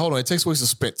away it takes away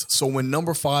suspense. So when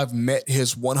number 5 met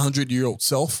his 100-year-old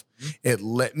self, it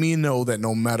let me know that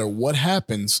no matter what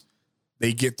happens,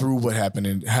 they get through what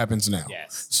happens now.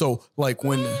 Yes. So like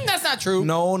when That's not true.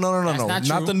 no, That's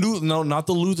not true. not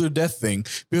the Luther death thing.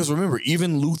 Because remember,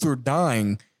 even Luther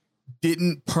dying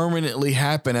didn't permanently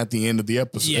happen at the end of the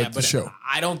episode. Yeah, at the but show.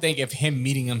 I don't think if him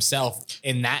meeting himself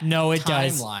in that No, it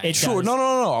does. timeline, It Sure, does.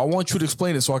 no. I want you to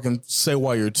explain it so I can say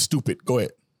why you're stupid. Go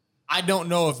ahead. I don't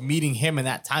know if meeting him in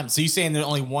that time. So you saying that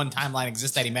only one timeline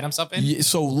exists that he met himself in? Yeah,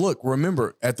 so look,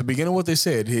 remember at the beginning of what they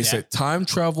said, he said time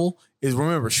travel is,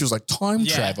 remember, she was like, time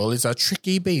travel is a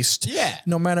tricky beast. Yeah.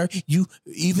 No matter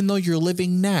even though you're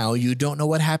living now, you don't know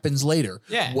what happens later.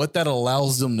 Yeah. What that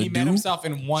allows them to He do. met himself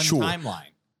in one timeline.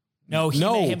 No, he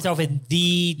met himself in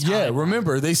the time. Yeah,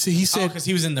 remember he said because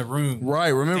he was in the room. right.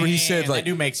 Remember he said like that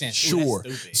do make sense. Ooh, Sure.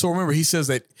 that's stupid. So remember he says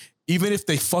that even if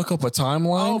they fuck up a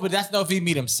timeline, Oh, but that's not if he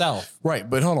meet himself. right?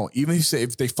 But hold on, even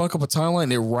if they fuck up a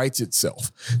timeline, it writes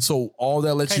itself. So all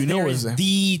that lets you know There is is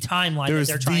the timeline that there's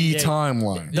they're trying the to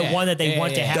timeline. the one that they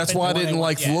want to happen. That's why I the one didn't they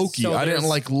like want- yes. Loki. So I didn't there's-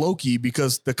 like Loki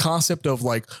because the concept of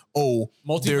like, oh,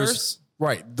 Multiverse? there's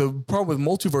right. The problem with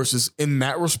multiverses in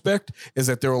that respect is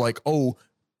that they're like, oh,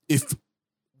 if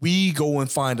we go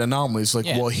and find anomalies, like,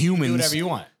 well, you humans do whatever you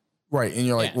want. right. And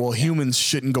you're like, Yeah, well, humans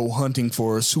shouldn't go hunting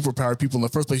for superpowered people in the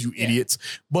first place, you idiots.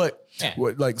 But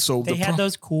like, so They had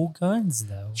those cool guns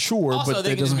though. sure, Also, but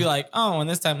they that can just doesn't be like, oh, and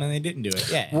this time then they didn't do it.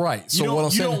 Yeah. right. So what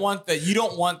I'm saying, you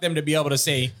don't want them to be able to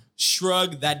say,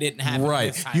 shrug, that didn't happen.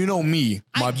 right. This time. You know me.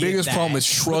 I My get biggest that, problem is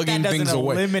but shrugging that doesn't things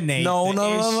away. eliminate No, the no,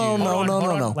 no, issue. no, Hold no, on, no, hold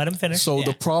no, on. no. Let him finish. So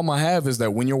the problem I have is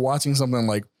that when you're watching something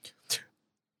like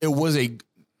it was a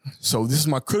so this is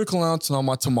my critical analysis on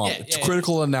my thermometer. It's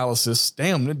critical analysis.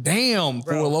 Damn,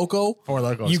 Four Loco.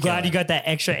 You glad you got that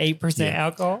extra 8%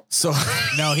 alcohol? So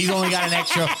No, he's only got an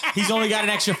extra. He's only got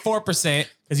an extra 4%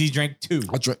 because he drank 2.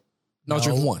 I drink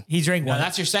one. He drank No, one.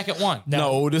 that's your second one.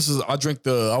 No, this is I've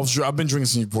been drinking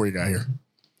since before you got here.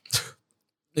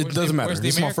 It Where's doesn't the- matter. where's the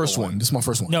This is my America first one? one. This is my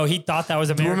first one. No, he thought that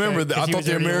was America. Remember that I 'cause he thought was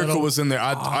the already a America little- was in there.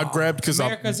 I grabbed because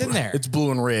America's in there. It's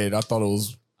blue and red. I thought it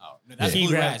was. Oh, no, that's He blue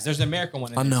grabbed- raz. There's an American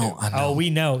one. In I there, know. too. I know. Oh, we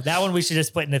know. That one we should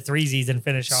just put in the threesies and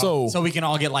finish off. So we can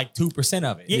all get like 2%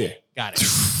 of it. Yeah. Got it.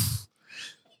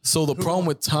 So the problem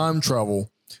with time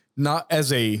travel,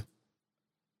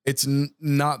 it's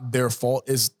not their fault.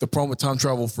 Is the problem with time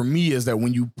travel for me is that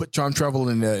when you put time travel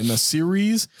in a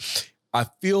series, I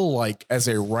feel like as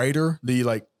a writer,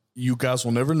 you guys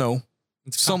will never know.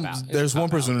 There's one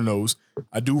person who knows.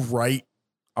 I do write.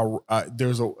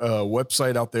 There's a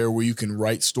website out there where you can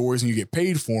write stories and you get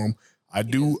paid for them.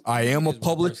 I'm a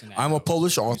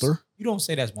published author. You don't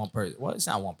say that's one person. Well, it's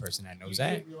not one person that knows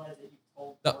that.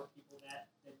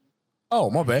 Oh,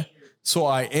 my bad. So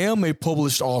I am a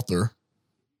published author.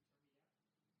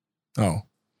 Oh,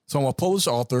 so I'm a published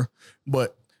author,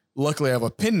 but luckily I have a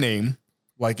pen name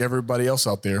like everybody else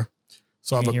out there.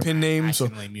 So I have a pen name. So,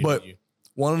 but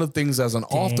one of the things as an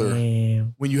author,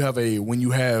 when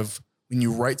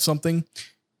you write something,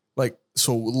 like,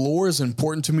 so lore is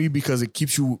important to me because it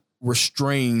keeps you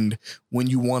restrained when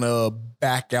you want to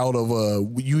back out of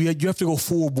you have to go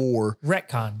full bore.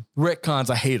 Retcons,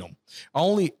 I hate them.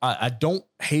 I don't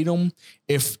hate them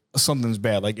if something's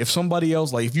bad. Like if somebody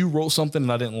else, like if you wrote something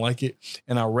and I didn't like it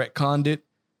and I retconned it,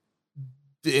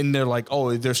 and they're like,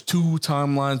 oh, there's 2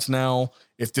 timelines now.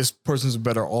 If this person's a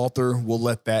better author, we'll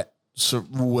let that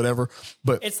whatever.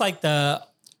 But it's like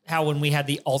how when we had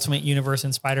the Ultimate Universe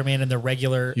in Spider-Man and the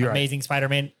regular Amazing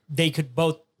Spider-Man, they could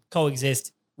both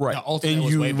coexist. Right. And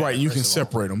you can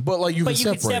separate them. But like you can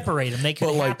separate them. They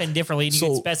could happen differently and you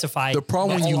can specify. The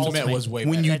problem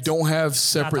when you don't have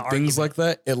separate things like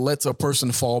that, it lets a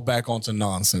person fall back onto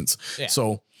nonsense. Yeah.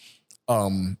 So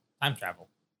time travel.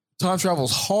 Time travel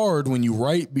is hard when you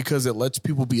write because it lets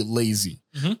people be lazy.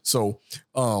 Mm-hmm. So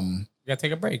you gotta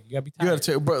take a break. You gotta be tired. You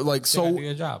gotta take, but like, so do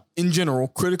your job. In general,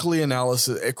 critical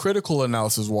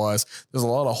analysis wise, there's a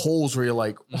lot of holes where you're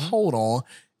like, hold on.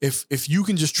 If you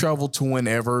can just travel to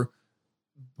whenever,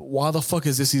 why the fuck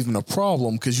is this even a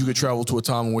problem? Because you could travel to a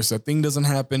time in which that thing doesn't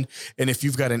happen. And if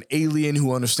you've got an alien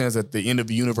who understands that the end of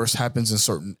the universe happens in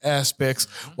certain aspects,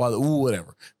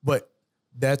 whatever. But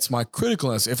that's my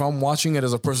criticalness. If I'm watching it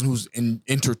as a person who's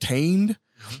entertained,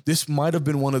 this might have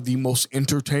been one of the most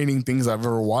entertaining things I've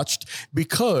ever watched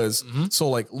because so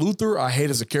like Luther, I hate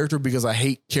as a character because I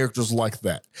hate characters like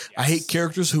that. Yes. I hate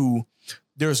characters who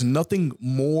there's nothing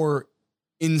more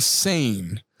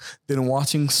insane than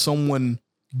watching someone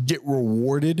get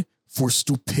rewarded for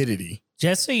stupidity.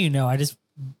 Just so you know,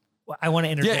 I want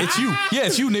to interject. Yeah, it's you. Yeah,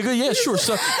 it's you, nigga. Yeah, sure.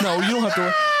 So, no, you don't have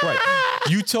to. Right.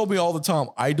 You tell me all the time,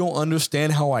 I don't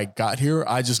understand how I got here.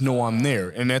 I just know I'm there.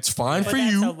 And that's fine for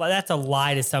you. That's a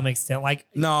lie to some extent. Like,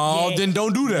 no, yeah, then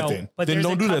don't do that then. But then there's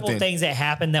don't a do that couple then. things that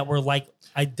happened that were like,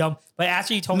 I dumb. But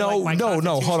after you told me, like, No.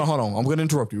 Hold on. I'm going to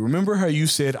interrupt you. Remember how you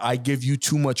said I give you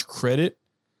too much credit?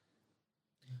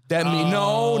 That means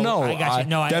no. I got you.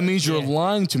 No, that means you're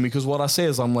lying to me because what I say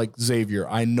is I'm like, Xavier,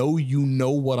 I know you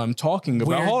know what I'm talking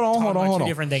about. Hold on. Two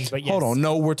different things, but yes. Hold on.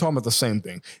 No, we're talking about the same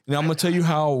thing. And I'm gonna tell you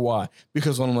why.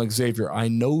 Because when I'm like, Xavier, I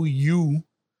know you.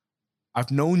 I've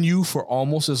known you for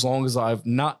almost as long as I've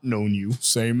not known you.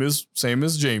 Same as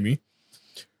Jamie.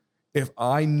 If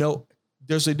I know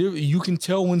there's a difference, you can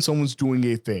tell when someone's doing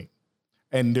a thing.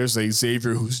 And there's a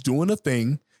Xavier who's doing a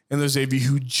thing, and there's Xavier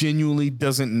who genuinely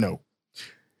doesn't know.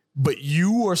 But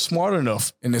you are smart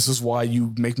enough, and this is why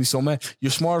you make me so mad.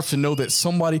 You're smart enough to know that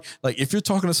somebody, like if you're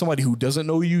talking to somebody who doesn't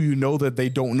know you, you know that they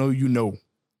don't know you know.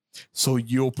 So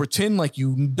you'll pretend like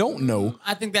you don't know.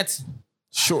 I think that's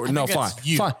sure. No, fine.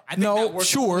 Fine. No,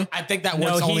 sure. I think that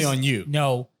works only on you.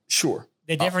 No, sure.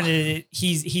 The difference is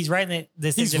he's writing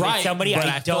this. He's right. Somebody but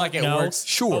I feel don't like it know. works.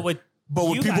 Sure. But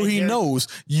with people he knows,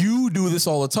 you do this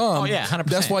all the time. Oh, yeah, 100%.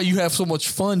 That's why you have so much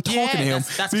fun talking to him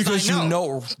that's because you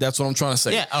know. That's what I'm trying to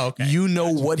say. Yeah. Oh, okay. You know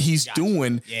what he's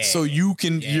doing, so you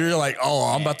can. You're like,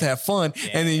 oh, I'm about to have fun,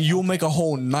 and then you'll make a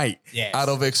whole night out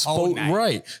of expose.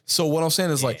 Right. So what I'm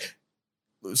saying is like.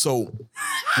 So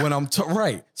when I'm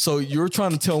right, so you're trying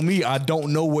to tell me I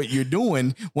don't know what you're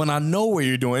doing when I know what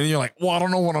you're doing, and you're like, well, I don't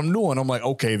know what I'm doing. I'm like,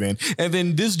 okay, then, and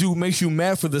then this dude makes you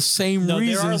mad for the same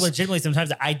reasons. There are legitimately sometimes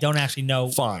that I don't actually know.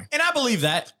 Fine, and I believe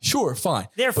that. Sure, fine.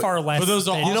 They're far less. But those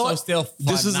are also still fun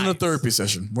This isn't nights. a therapy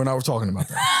session. We're not talking about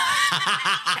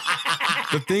that.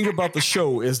 The thing about the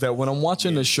show is that when I'm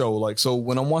watching the show, like, so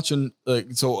when I'm watching,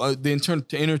 the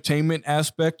entertainment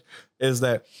aspect is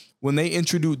that. When they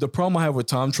introduce, the problem I have with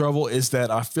time travel is that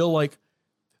I feel like,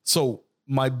 so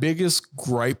my biggest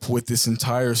gripe with this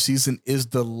entire season is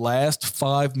the last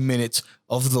 5 minutes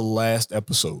of the last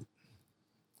episode.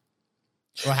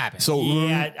 What happened? So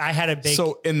yeah, I had a big.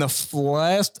 So in the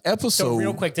last episode, so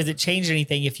real quick, does it change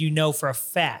anything if you know for a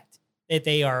fact that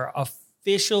they are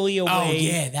officially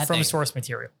away from source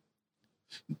material?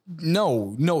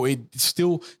 No, it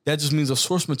still, that just means the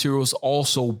source material is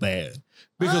also bad.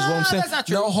 Because what I'm saying, that's not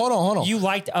true. No, hold on. You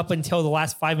liked up until the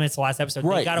last 5 minutes of the last episode.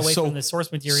 Right. They got away from the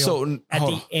source material at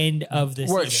the end of the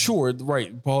season. Right, sure,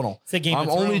 right. Hold on. It's a Game I'm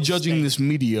of only Thrones judging thing. this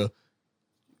media.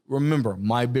 Remember,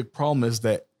 my big problem is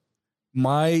that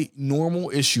my normal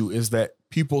issue is that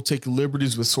people take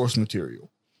liberties with source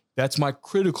material. That's my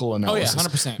critical analysis.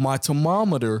 100%. My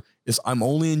thermometer is I'm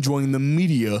only enjoying the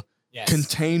media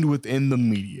contained within the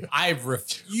media. I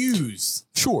refuse.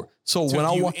 Sure. So when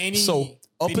I watch, so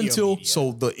up until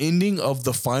the ending of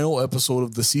the final episode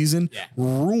of the season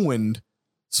ruined.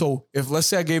 So if let's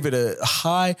say I gave it a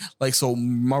high, like so,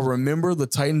 my Remember the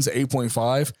Titans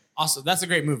 8.5. Also, that's a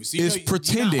great movie. So you is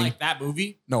pretending you not like that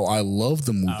movie. No, I love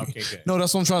the movie. Oh, okay, good. No,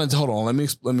 that's what I'm trying to hold on. Let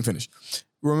me finish.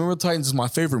 Remember the Titans is my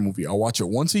favorite movie. I watch it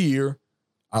once a year.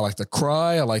 I like to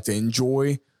cry. I like to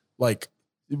enjoy. Like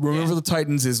Remember the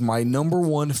Titans is my number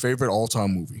one favorite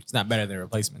all-time movie. It's not better than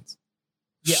Replacements.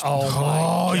 Yeah.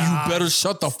 Oh, you better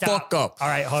shut the fuck up. All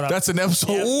right, hold up. That's an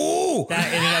episode. Yep. Ooh.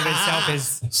 That in and of itself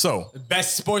is So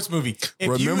Best sports movie. If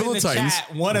Remember you in the the Titans.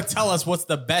 chat want to tell us what's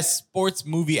the best sports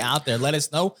movie out there, let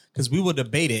us know because we will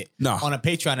debate it on a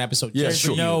Patreon episode. Yeah, just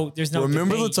sure. for you. There's no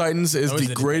Remember debate. the Titans is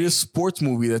the greatest sports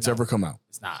movie that's ever come out.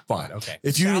 It's not. Fine. Okay.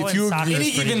 If you agree,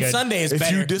 Any Given Sunday is if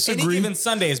better. you disagree, Any Given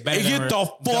Sunday is better. get the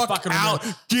fuck out.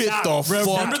 Get the fuck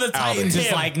Remember the Titans out.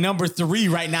 is like number 3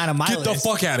 right now to my Get list. the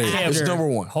fuck out of here. It's number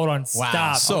one. Hold on.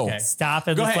 Stop. So- Okay. Stop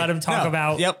and Go let's ahead. let him talk No.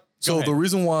 about. Yep. So the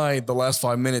reason why the last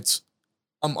 5 minutes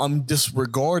I'm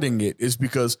disregarding it is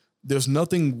because there's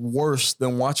nothing worse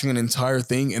than watching an entire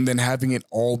thing and then having it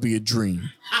all be a dream.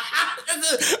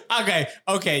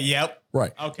 Okay. Yep.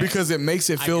 Right. Okay. Because it makes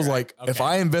it feel like if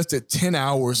I invested 10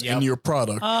 hours in your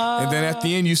product and then at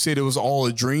the end you said it was all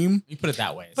a dream. You put it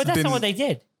that way. But that's not what they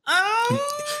did.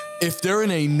 If they're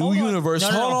in a new universe,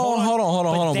 hold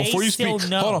on. But Before they you speak,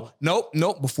 still know.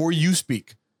 Nope. Before you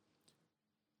speak,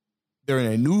 they're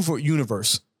in a new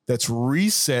universe that's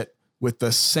reset with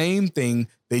the same thing.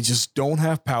 They just don't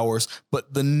have powers,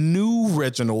 but the new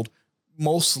Reginald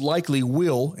most likely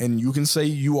will, and you can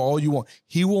say all you want,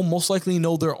 he will most likely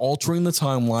know they're altering the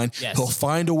timeline. Yes. He'll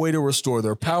find a way to restore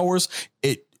their powers.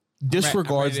 It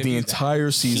disregards ready to the do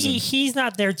entire season. He's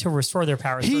not there to restore their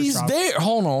powers. He's first off. there.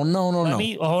 Hold on. No.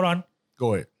 Hold on.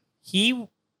 Go ahead. He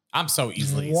I'm so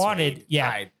easily wanted. swayed. Yeah.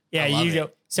 I Yeah. love You it. know.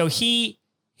 So his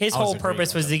I was whole agreeing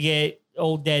purpose with was to get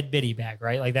old dead Biddy back,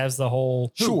 right? Like that was the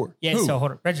whole. Sure. Yeah. Who? So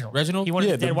hold on, Reginald. Reginald? He wanted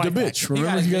Yeah, his dead the wife bitch. back.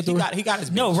 Remember He got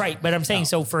his No, bitch. right. But I'm saying,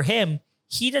 so for him,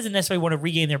 he doesn't necessarily want to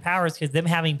regain their powers because them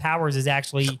having powers is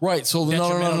actually Right. So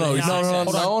no.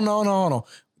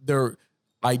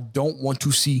 I don't want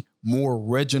to see more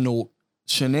Reginald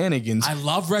shenanigans. I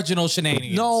love Reginald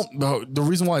shenanigans. No, the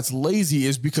reason why it's lazy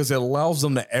is because it allows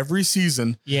them to every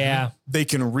season they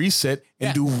can reset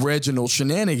and do Reginald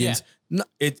shenanigans. No,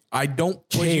 I don't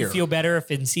care. Would you feel better if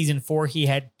in season 4 he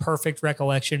had perfect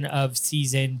recollection of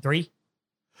season 3?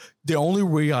 The only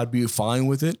way I'd be fine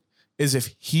with it is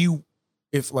if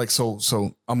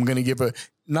I'm gonna give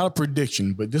not a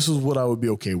prediction, but this is what I would be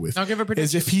okay with. I'll give a prediction.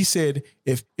 Is if he said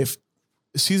if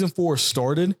season 4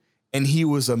 started and he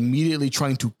was immediately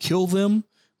trying to kill them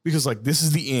because like this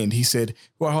is the end. He said,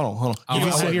 "Well, hold on." Give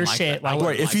us all your shit.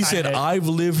 Right. If he said, "I've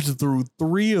lived through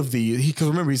 3 of these," because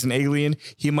remember he's an alien,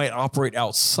 he might operate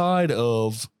outside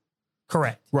of.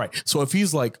 Correct. Right. So if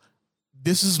he's like,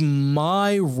 "This is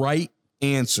my right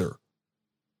answer.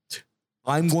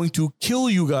 I'm going to kill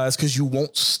you guys because you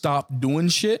won't stop doing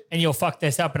shit," And you'll fuck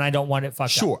this up, and I don't want it fucked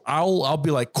up. sure, I'll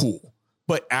be like, cool.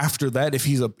 But after that, if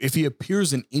he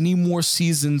appears in any more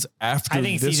seasons after I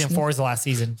think this season 4 is the last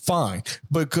season. fine.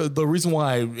 But the reason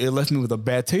why it left me with a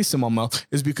bad taste in my mouth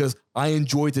is because I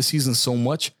enjoyed the season so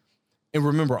much. And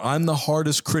remember, I'm the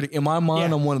hardest critic in my mind.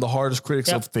 Yeah. I'm one of the hardest critics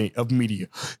of media.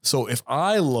 So if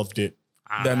I loved it,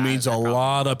 that means a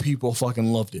lot of people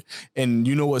fucking loved it. And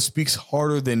you know what speaks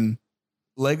harder than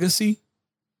legacy?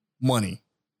 Money.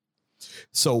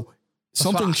 So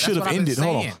something should have ended.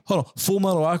 Hold on. Full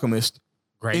Metal Alchemist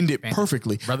Great. ended Fantastic.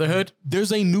 perfectly. Brotherhood?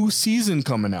 There's a new season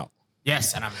coming out.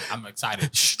 Yes, and I'm excited.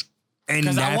 And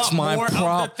 'Cause I that's want my more of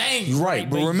problem. the thing. Right.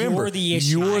 But But remember, you're the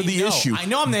issue. you're the issue. I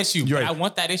know I'm the issue, You're but right. I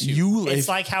want that issue. It's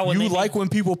like how when you they like when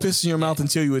people piss in your mouth and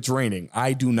tell you it's raining.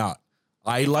 I do not.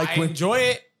 I like I when enjoy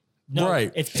it. No,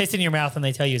 right. It's piss in your mouth and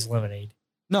they tell you it's lemonade.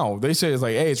 No, they say it's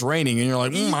like, hey, it's raining, and you're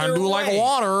like, I Either do like way,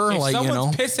 water, If like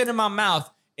someone's pissing in my mouth,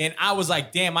 and I was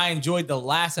like, damn, I enjoyed the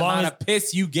last Long amount as- of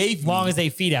piss you gave me. As long as they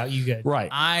feed out, you good. right.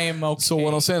 I am okay. So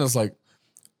what I'm saying is like,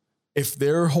 if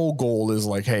their whole goal is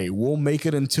like, hey, we'll make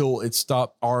it until it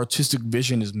stop our artistic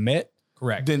vision is met,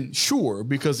 correct. then sure.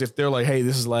 Because if they're like, hey,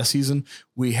 this is last season,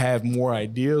 we have more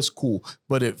ideas, cool.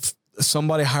 But if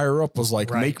somebody higher up was like,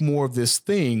 Right. make more of this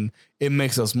thing, it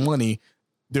makes us money,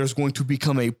 there's going to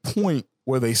become a point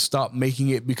where they stop making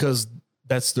it because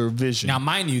that's their vision. Now,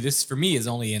 mind you, this for me is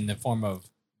only in the form of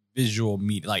visual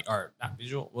media, like, or not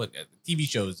visual, what TV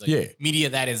shows, like Yeah. media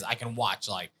that is I can watch.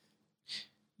 Like,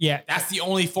 Yeah. that's the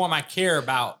only form I care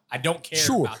about. I don't care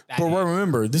Sure, about that. but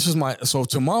remember, this is my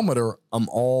Timmometer. I'm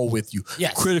all with you.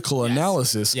 Yes. Critical Yes.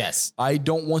 analysis. Yes. I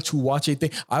don't want to watch a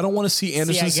thing. I don't want to see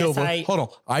Anderson guess Silva. Hold on.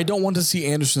 I don't want to see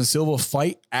Anderson Silva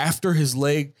fight after his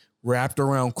leg wrapped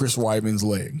around Chris Weidman's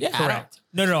leg. Yeah, Correct.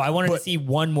 No. I wanted to see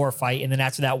one more fight, and then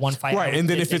after that one fight, Right, and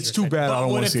then if it's too bad, I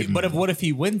don't want to see it. But what if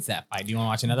he wins that fight? Do you want to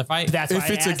watch another fight? That's why If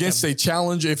I it's asked against him. a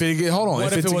challenge, if it hold on,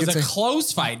 What if it's it was against a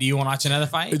close fight? Do you want to watch another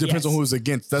fight? it depends Yes. on who it's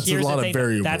against. That's Here's a lot the of thing,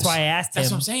 variables. That's why I asked him.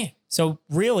 That's what I'm saying. So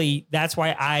really, that's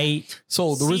why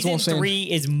So the reason why I'm season saying 3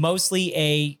 is mostly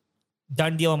a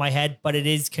done deal in my head, but it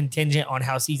is contingent on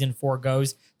how season 4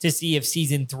 goes to see if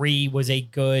season 3 was a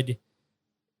good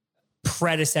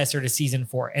predecessor to season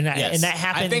 4. And Yes. and that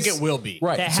happens. I think it will be.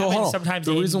 right. that So happens hold on. sometimes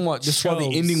The in reason why this is why the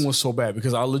shows. ending was so bad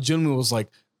because I legitimately was like,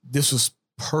 this was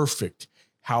perfect.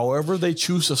 However, they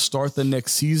choose to start the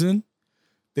next season,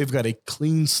 they've got a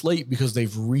clean slate because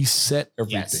they've reset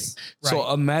everything. Yes. So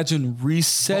Right. imagine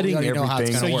resetting Well, we already know how it's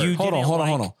everything. gonna So work. you hold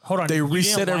on. hold on. They You didn't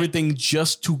reset like- everything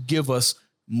just to give us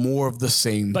more of the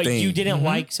same But thing. you didn't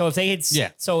like. So if they had, Yeah.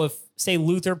 So if say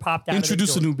Luther popped out, introduce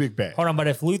of a the door, new big bad. Hold on, but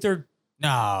if Luther No.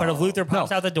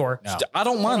 pops out the door, No. I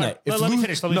don't mind that. Let me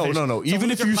finish. No. So Even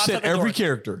if Luther you pops said out the every door.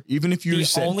 character, even if you the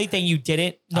said only thing you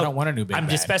didn't. I don't want a new big I'm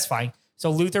just bad. specifying.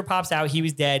 So Luther pops out. He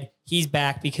was dead. He's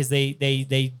back because they did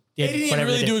They didn't whatever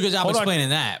really they do a did. good job Hold on. explaining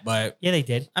that, but Yeah, they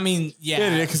did. I mean,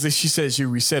 yeah, because she said she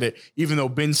reset it, even though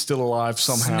Ben's still alive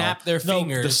somehow. snap their No,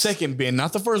 fingers. The second Ben,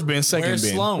 not the first Ben, second Where's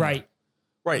Ben. Sloan? Right.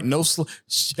 Right, no.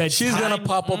 She's gonna time-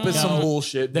 pop up in some No.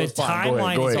 bullshit. The but fine. Go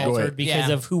timeline ahead, is go altered ahead. because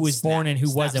Yeah. of who was born and who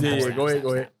Snap. wasn't Yeah, born. go ahead, go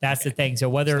ahead. That's the thing. So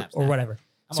whether Snap, or snap. whatever.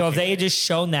 I'm So if okay they with had just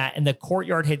shown that and the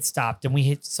courtyard had stopped and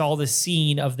we saw the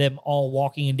scene of them all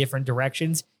walking in different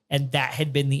directions and that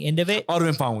had been the end of it. I'd have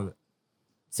been fine with it.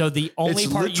 So the only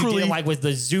It's part you literally- didn't like was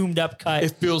the zoomed up cut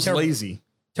It feels to, lazy.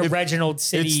 to Reginald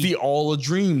City. It's the all a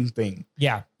dream thing.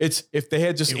 yeah. It's if they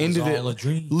had just It was ended all a it.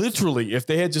 dream. Literally, if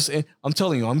they had just, I'm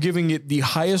telling you, I'm giving it the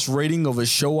highest rating of a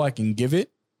show I can give it.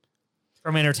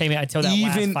 From entertainment until that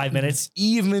last 5 minutes.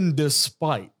 Even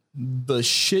despite the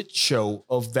shit show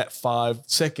of that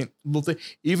 5-second little thing.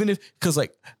 Even if, because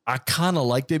like I kind of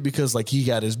liked it because like he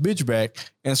got his bitch back,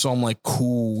 and so I'm like,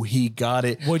 cool, he got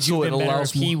it. Would you so have been better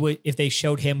if he would, if they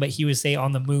showed him, but he was say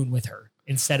on the moon with her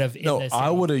instead of in no, the I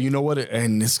city? would have. You know what?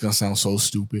 And this is gonna sound so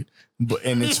stupid, but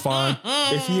and it's fine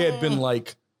if he had been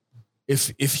like, if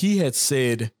he had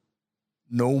said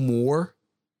no more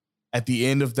at the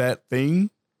end of that thing,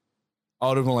 I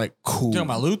would have been like, cool. Talking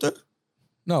about Luther?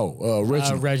 No,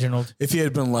 Reginald. Reginald. If he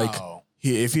had been like, Oh.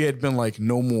 if he had been like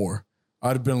no more,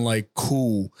 I'd have been like,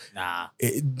 cool. Nah.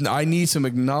 I need some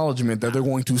acknowledgement that they're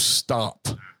going to stop.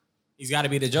 He's got to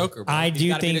be the Joker, bro. I He's do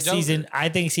gotta be think the Joker. I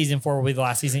think season 4 will be the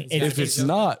last season. If it's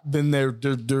not, then they're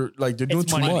like they're doing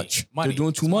too money. much. Money. They're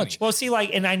doing too It's much. Well, see, like,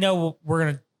 and I know we're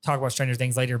going to talk about Stranger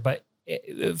Things later, but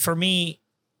for me,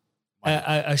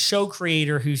 a show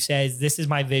creator who says, this is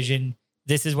my vision,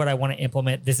 this is what I want to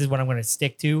implement, this is what I'm going to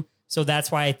stick to. So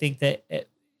that's why I think that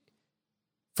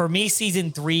for me,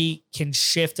 season 3 can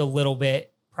shift a little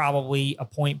bit, probably a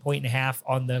point and a half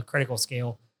on the critical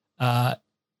scale,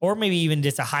 or maybe even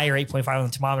just a higher 8.5 on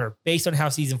the thermometer based on how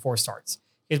season 4 starts.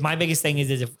 Because my biggest thing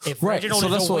is if Right. Reginald So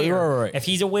is that's what- aware, right. if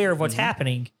he's aware of what's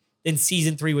happening, then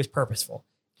season 3 was purposeful.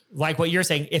 Like what you're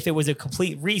saying, if it was a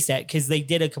complete reset, because they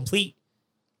didn't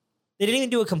even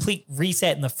do a complete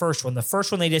reset in the first one. The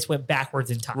first one, they just went backwards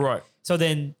in time. Right. So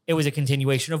then it was a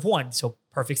continuation of 1. So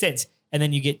perfect sense. And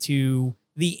then you get to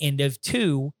the end of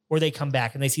 2 where they come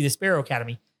back and they see the Sparrow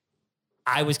Academy.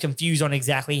 I was confused on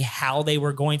exactly how they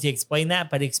were going to explain that,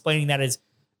 but explaining that as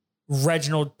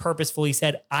Reginald purposefully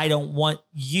said, I don't want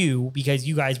you because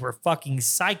you guys were fucking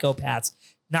psychopaths.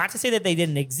 Not to say that they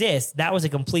didn't exist. That was a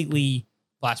completely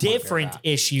different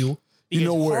issue. You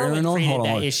know what we're Harlan airing on? created Hold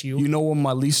on. that issue. You know what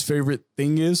my least favorite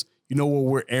thing is? You know what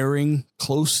we're airing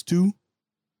close to?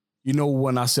 You know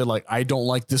when I said like I don't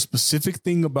like this specific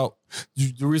thing about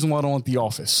the reason why I don't want The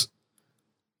Office.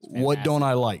 What don't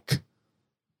I like?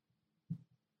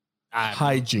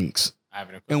 Hijinks.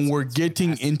 And we're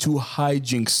getting into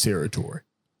hijinks territory.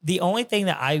 The only thing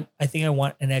that I think I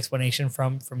want an explanation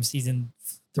from season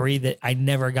 3 that I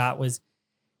never got was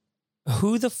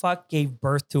who the fuck gave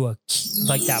birth to a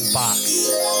like that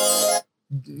box?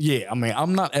 Yeah, I mean,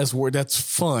 I'm not as worried. That's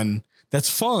fun. That's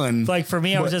fun. Like for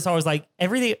me, I was just always like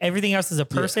everything else is a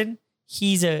person.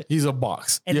 He's a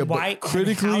box. and yeah, why? but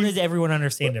critically, and how does everyone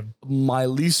understand him? My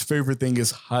least favorite thing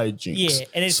is hijinks. Yeah,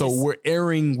 and it's so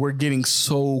just, we're getting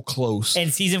so close.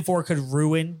 And season 4 could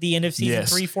ruin the end of season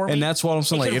 3 for me. And that's what I'm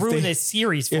saying. It Like could if ruin they, this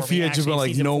series for if me. he had just been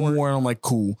like no 4. more, and I'm like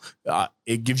cool.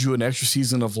 It gives you an extra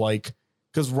season of like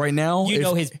because right now You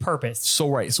know his purpose. So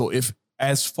right. So if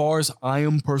as far as I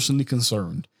am personally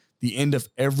concerned, the end of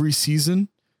every season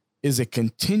is a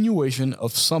continuation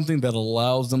of something that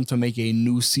allows them to make a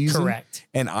new season. Correct.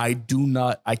 And I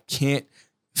can't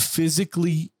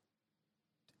physically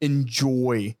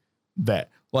enjoy that.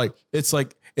 Like, it's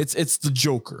the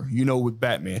Joker, you know, with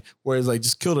Batman, where it's like,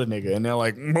 just kill the nigga. And they're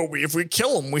like, well, if we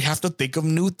kill him, we have to think of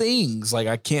new things. Like,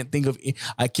 I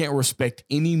can't respect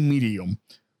any medium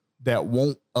that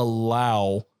won't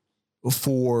allow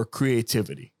for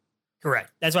creativity.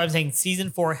 Correct. That's why I'm saying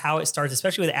season 4, how it starts,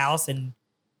 especially with Allison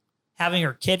having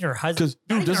her kid and her husband.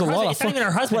 Because dude, there's a lot of It's not even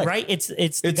her husband, right? It's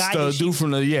the guy the that dude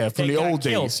from the old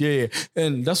killed. days. Yeah.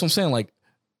 And that's what I'm saying. Like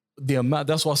the amount.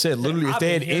 That's what I said. Literally, if I've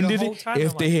they had been here the ended whole it, time,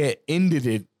 if I'm they had ended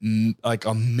it like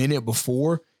a minute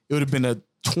before, it would have been a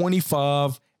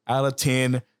 25 out of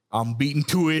 10. I'm beating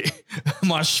to it.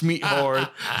 My schmeat hard.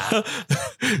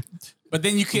 But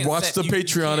then you can't watch the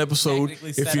Patreon episode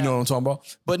if you know what I'm talking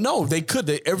about. But no, they could.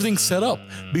 Everything's set up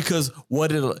because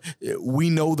we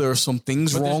know there are some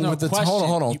things But there's wrong no with it. question.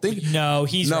 Hold on. No,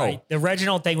 he's right. The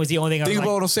Reginald thing was the only thing. Think I was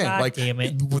about like, what I'm saying. God Like, damn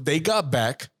it. they got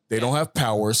back. They don't have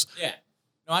powers. Yeah.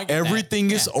 No, I get Everything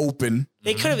that. is open.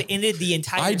 They could have ended the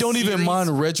entire. I don't even series.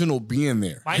 mind Reginald being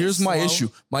there. Mine Here's is my slow. issue.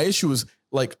 My issue is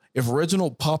like if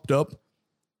Reginald popped up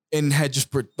and had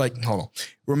just like, hold on.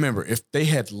 Remember, if they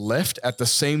had left at the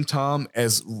same time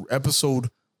as episode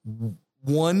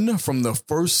 1 from the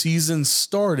first season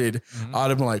started, I'd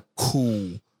have been like,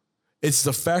 cool. It's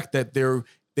the fact that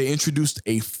they introduced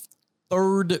a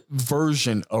third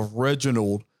version of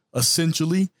Reginald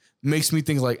essentially makes me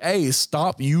think like, hey,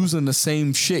 stop using the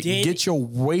same shit. Get your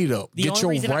weight up. Get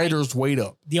your writer's weight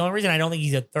up. The only reason I don't think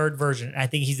he's a third version, I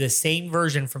think he's the same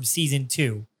version from season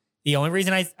 2. The only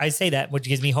reason I say that, which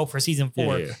gives me hope for season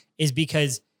 4, is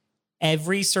because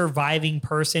every surviving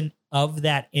person of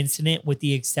that incident, with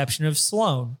the exception of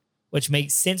Sloane, which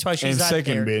makes sense why she's not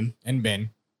there. And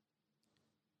Ben.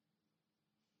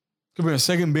 Come here,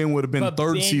 second Ben would have been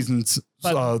third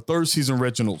season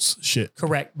Reginald's shit.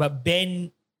 Correct. But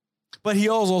Ben but he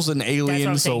also an alien.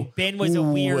 I'm so saying. Ben was a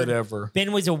weird whatever.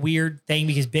 Ben was a weird thing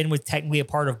because Ben was technically a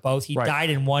part of both. He Right. died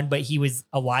in one, but he was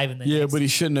alive in the Yeah, next. but he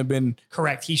shouldn't have been.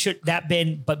 Correct. He should that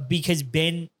Ben, but because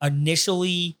Ben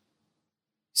initially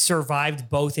survived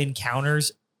both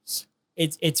encounters,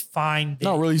 it's fine.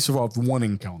 Not really survived one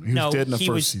encounter. He was dead in the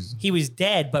first season. He was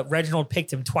dead, but Reginald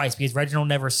picked him twice because Reginald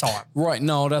never saw him. Right.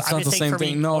 No, that's I'm not the just saying same for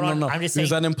me- thing. No, hold no, on, no. I'm just Because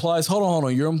saying- that implies, hold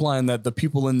on. You're implying that the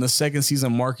people in the second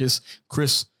season, Marcus,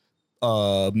 Chris,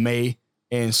 May,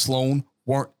 and Sloan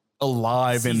weren't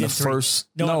alive in the Season three. first.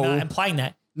 No, I'm not implying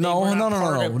that. They No, were no, not no,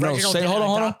 part no, of- no. Reginald Say, didn't hold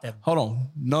on. adopt them. Hold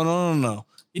on. No.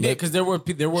 He did because there were Hold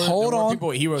there were on.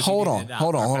 people heroes. Hold who on. didn't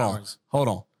Hold adopt on. their Hold on. powers. Hold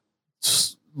on.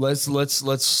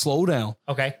 Let's slow down.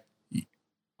 Okay.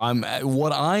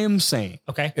 What I am saying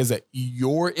Okay. is that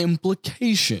your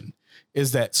implication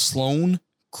is that Sloan,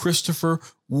 Christopher,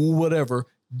 whatever,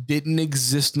 didn't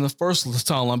exist in the first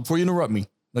timeline. Before you interrupt me,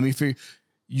 let me figure.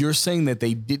 You're saying that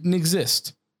they didn't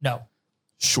exist. No.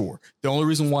 Sure. The only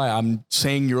reason why I'm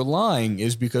saying you're lying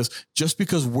is because just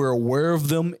because we're aware of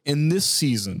them in this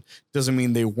season doesn't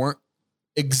mean they weren't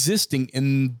existing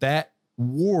in that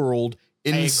world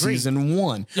in I agree. season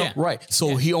one. Yeah. Right.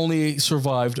 So he only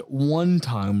survived one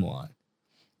timeline.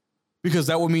 Because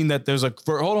that would mean that there's a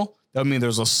hold on. That would mean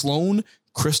there's a Sloan,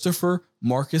 Christopher,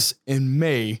 Marcus, and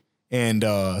May, and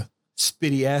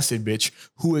Spitty Acid bitch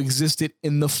who existed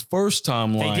in the first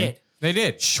timeline. They did. They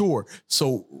did. Sure.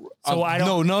 So I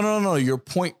don't. No. Your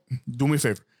point. Do me a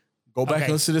favor. Go back Okay.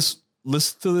 and listen to this.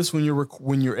 Listen to this when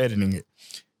you're editing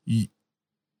it.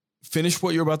 Finish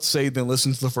what you're about to say, then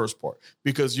listen to the first part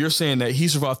because you're saying that he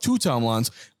survived two timelines.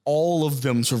 All of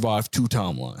them survived two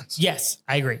timelines. Yes,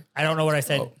 I agree. I don't know what I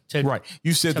said. Right.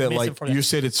 You said to that like misinform that. you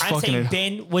said it's I'm fucking.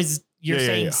 saying Ben was. You're Yeah,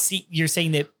 saying. yeah. See, you're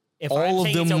saying that if I'm all of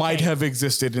saying them it's might okay- have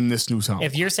existed in this new timeline.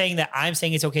 If you're saying that I'm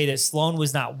saying it's okay that Sloan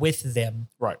was not with them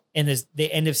Right. in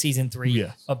the end of season 3,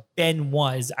 Yes. but Ben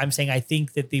was, I'm saying I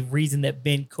think that the reason that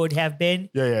Ben could have been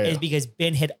Yeah. is because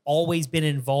Ben had always been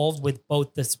involved with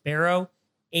both the Sparrow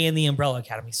and the Umbrella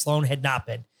Academy. Sloan had not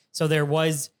been. So there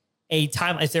was a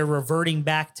time, if they're reverting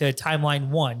back to timeline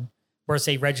 1, where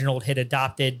say Reginald had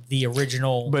adopted the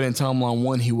original. But in timeline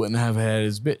 1, he wouldn't have had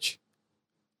his bitch.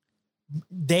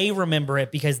 They remember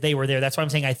it because they were there. That's why I'm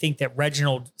saying I think that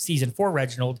Reginald, season 4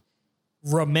 Reginald,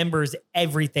 remembers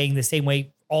everything the same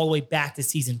way all the way back to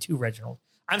season 2 Reginald.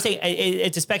 I'm saying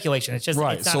it's a speculation. It's just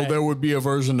Right. It's not So there would be a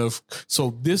version of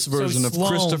this version of Sloan-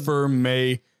 Christopher,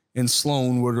 May, and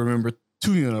Sloan would remember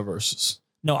two universes.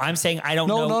 No, I'm saying I don't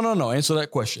know. No. Answer that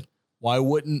question. Why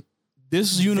wouldn't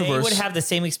this universe? They would have the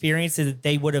same experiences that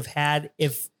they would have had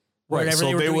if Right, whatever so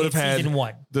they were they doing would in have had season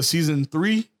 1. the season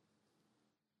 3.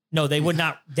 No, they would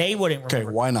not. They wouldn't Okay,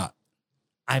 remember. why not?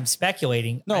 I'm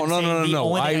speculating. No. I'm saying the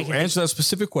only I thing can- answer that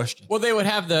specific question. Well, they would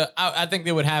have the. I think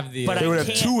they would have the. But They I would have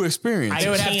can't- two experiences. they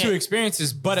would have can't- two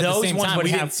experiences, but at the those same ones time, would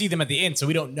we have- didn't see them at the end, so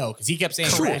we don't know because he kept saying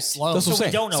Sure. "Where's Sloan?" That's what I'm So we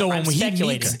saying. don't know. So I'm when he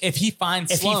speculating. meets, if he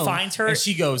finds If he Sloan finds her- and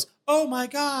she goes, "Oh my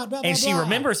god," blah, blah, and she blah.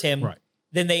 remembers him, Right.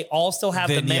 then they all still have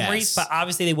the Then memories, yes. but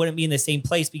obviously they wouldn't be in the same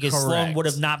place because Sloan Correct. would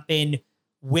have not been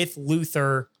with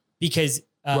Luther because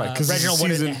Right, because Reginald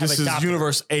wouldn't have this is adopted her.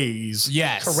 universe A's.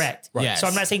 Yes, Correct. Right. Yes. So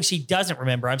I'm not saying she doesn't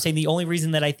remember. I'm saying the only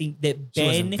reason that I think that She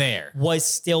wasn't Ben there. was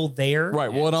still there.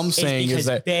 Right. What I'm saying because is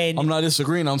that Ben- I'm not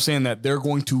disagreeing. I'm saying that they're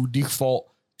going to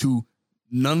default to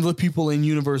none of the people in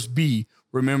universe B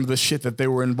remember the shit that they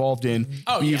were involved in,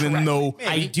 Oh, yeah, even correct. though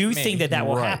I do think that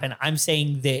will Right. happen. I'm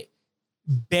saying that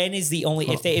Ben is the only.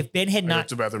 If Ben had I got not,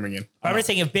 to the bathroom again. I'm just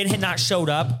saying if Ben had not showed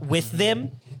up with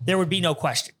them, there would be no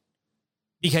question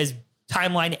because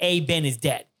timeline A Ben is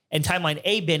dead, and timeline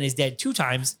A Ben is dead 2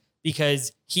 times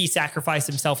because he sacrificed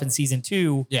himself in season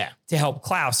 2 Yeah, to help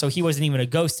Klaus, so he wasn't even a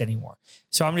ghost anymore.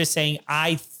 So I'm just saying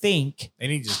I think they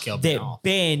need to just kill Ben that off.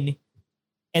 Ben,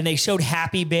 and they showed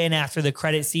happy Ben after the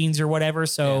credit scenes or whatever.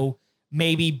 So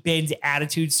maybe Ben's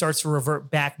attitude starts to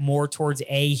revert back more towards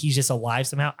A. He's just alive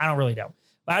somehow. I don't really know.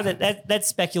 But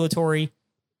that's speculatory.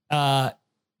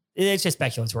 It's just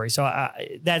speculatory. So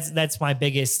that's my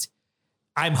biggest.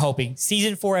 I'm hoping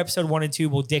season 4, episode 1 and 2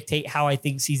 will dictate how I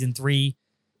think season 3,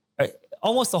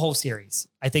 almost the whole series.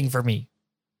 I think for me.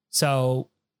 So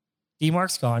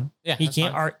D-Mark's gone. Yeah, he that's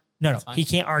can't fine. argue. No, That's fine. he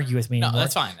can't argue with me No, anymore.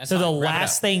 that's fine. That's so fine. the Wrap it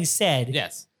last up. thing said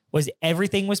Yes. was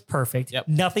everything was perfect. Yep.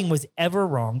 Nothing was ever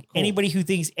wrong. Anybody who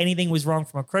thinks anything was wrong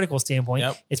from a critical standpoint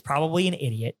Yep. is probably an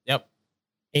idiot. Yep.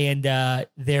 And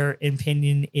their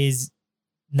opinion is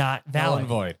not Null valid. and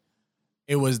void.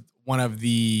 It was one of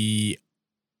the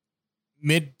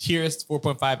mid-tierest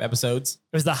 4.5 episodes.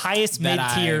 It was the highest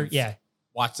That mid-tier. I've Yeah.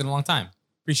 Watched in a long time.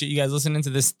 Appreciate you guys listening to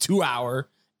this 2 hour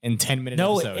and 10 minute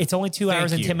No, episode. it's only 2 Thank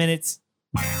hours and you. 10 minutes.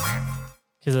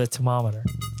 because of the Timmometer.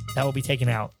 That will be taken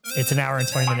out. It's an hour and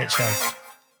 20-minute show.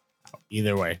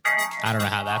 Either way, I don't know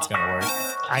how that's going to work.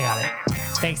 I got it.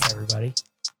 Thanks, everybody.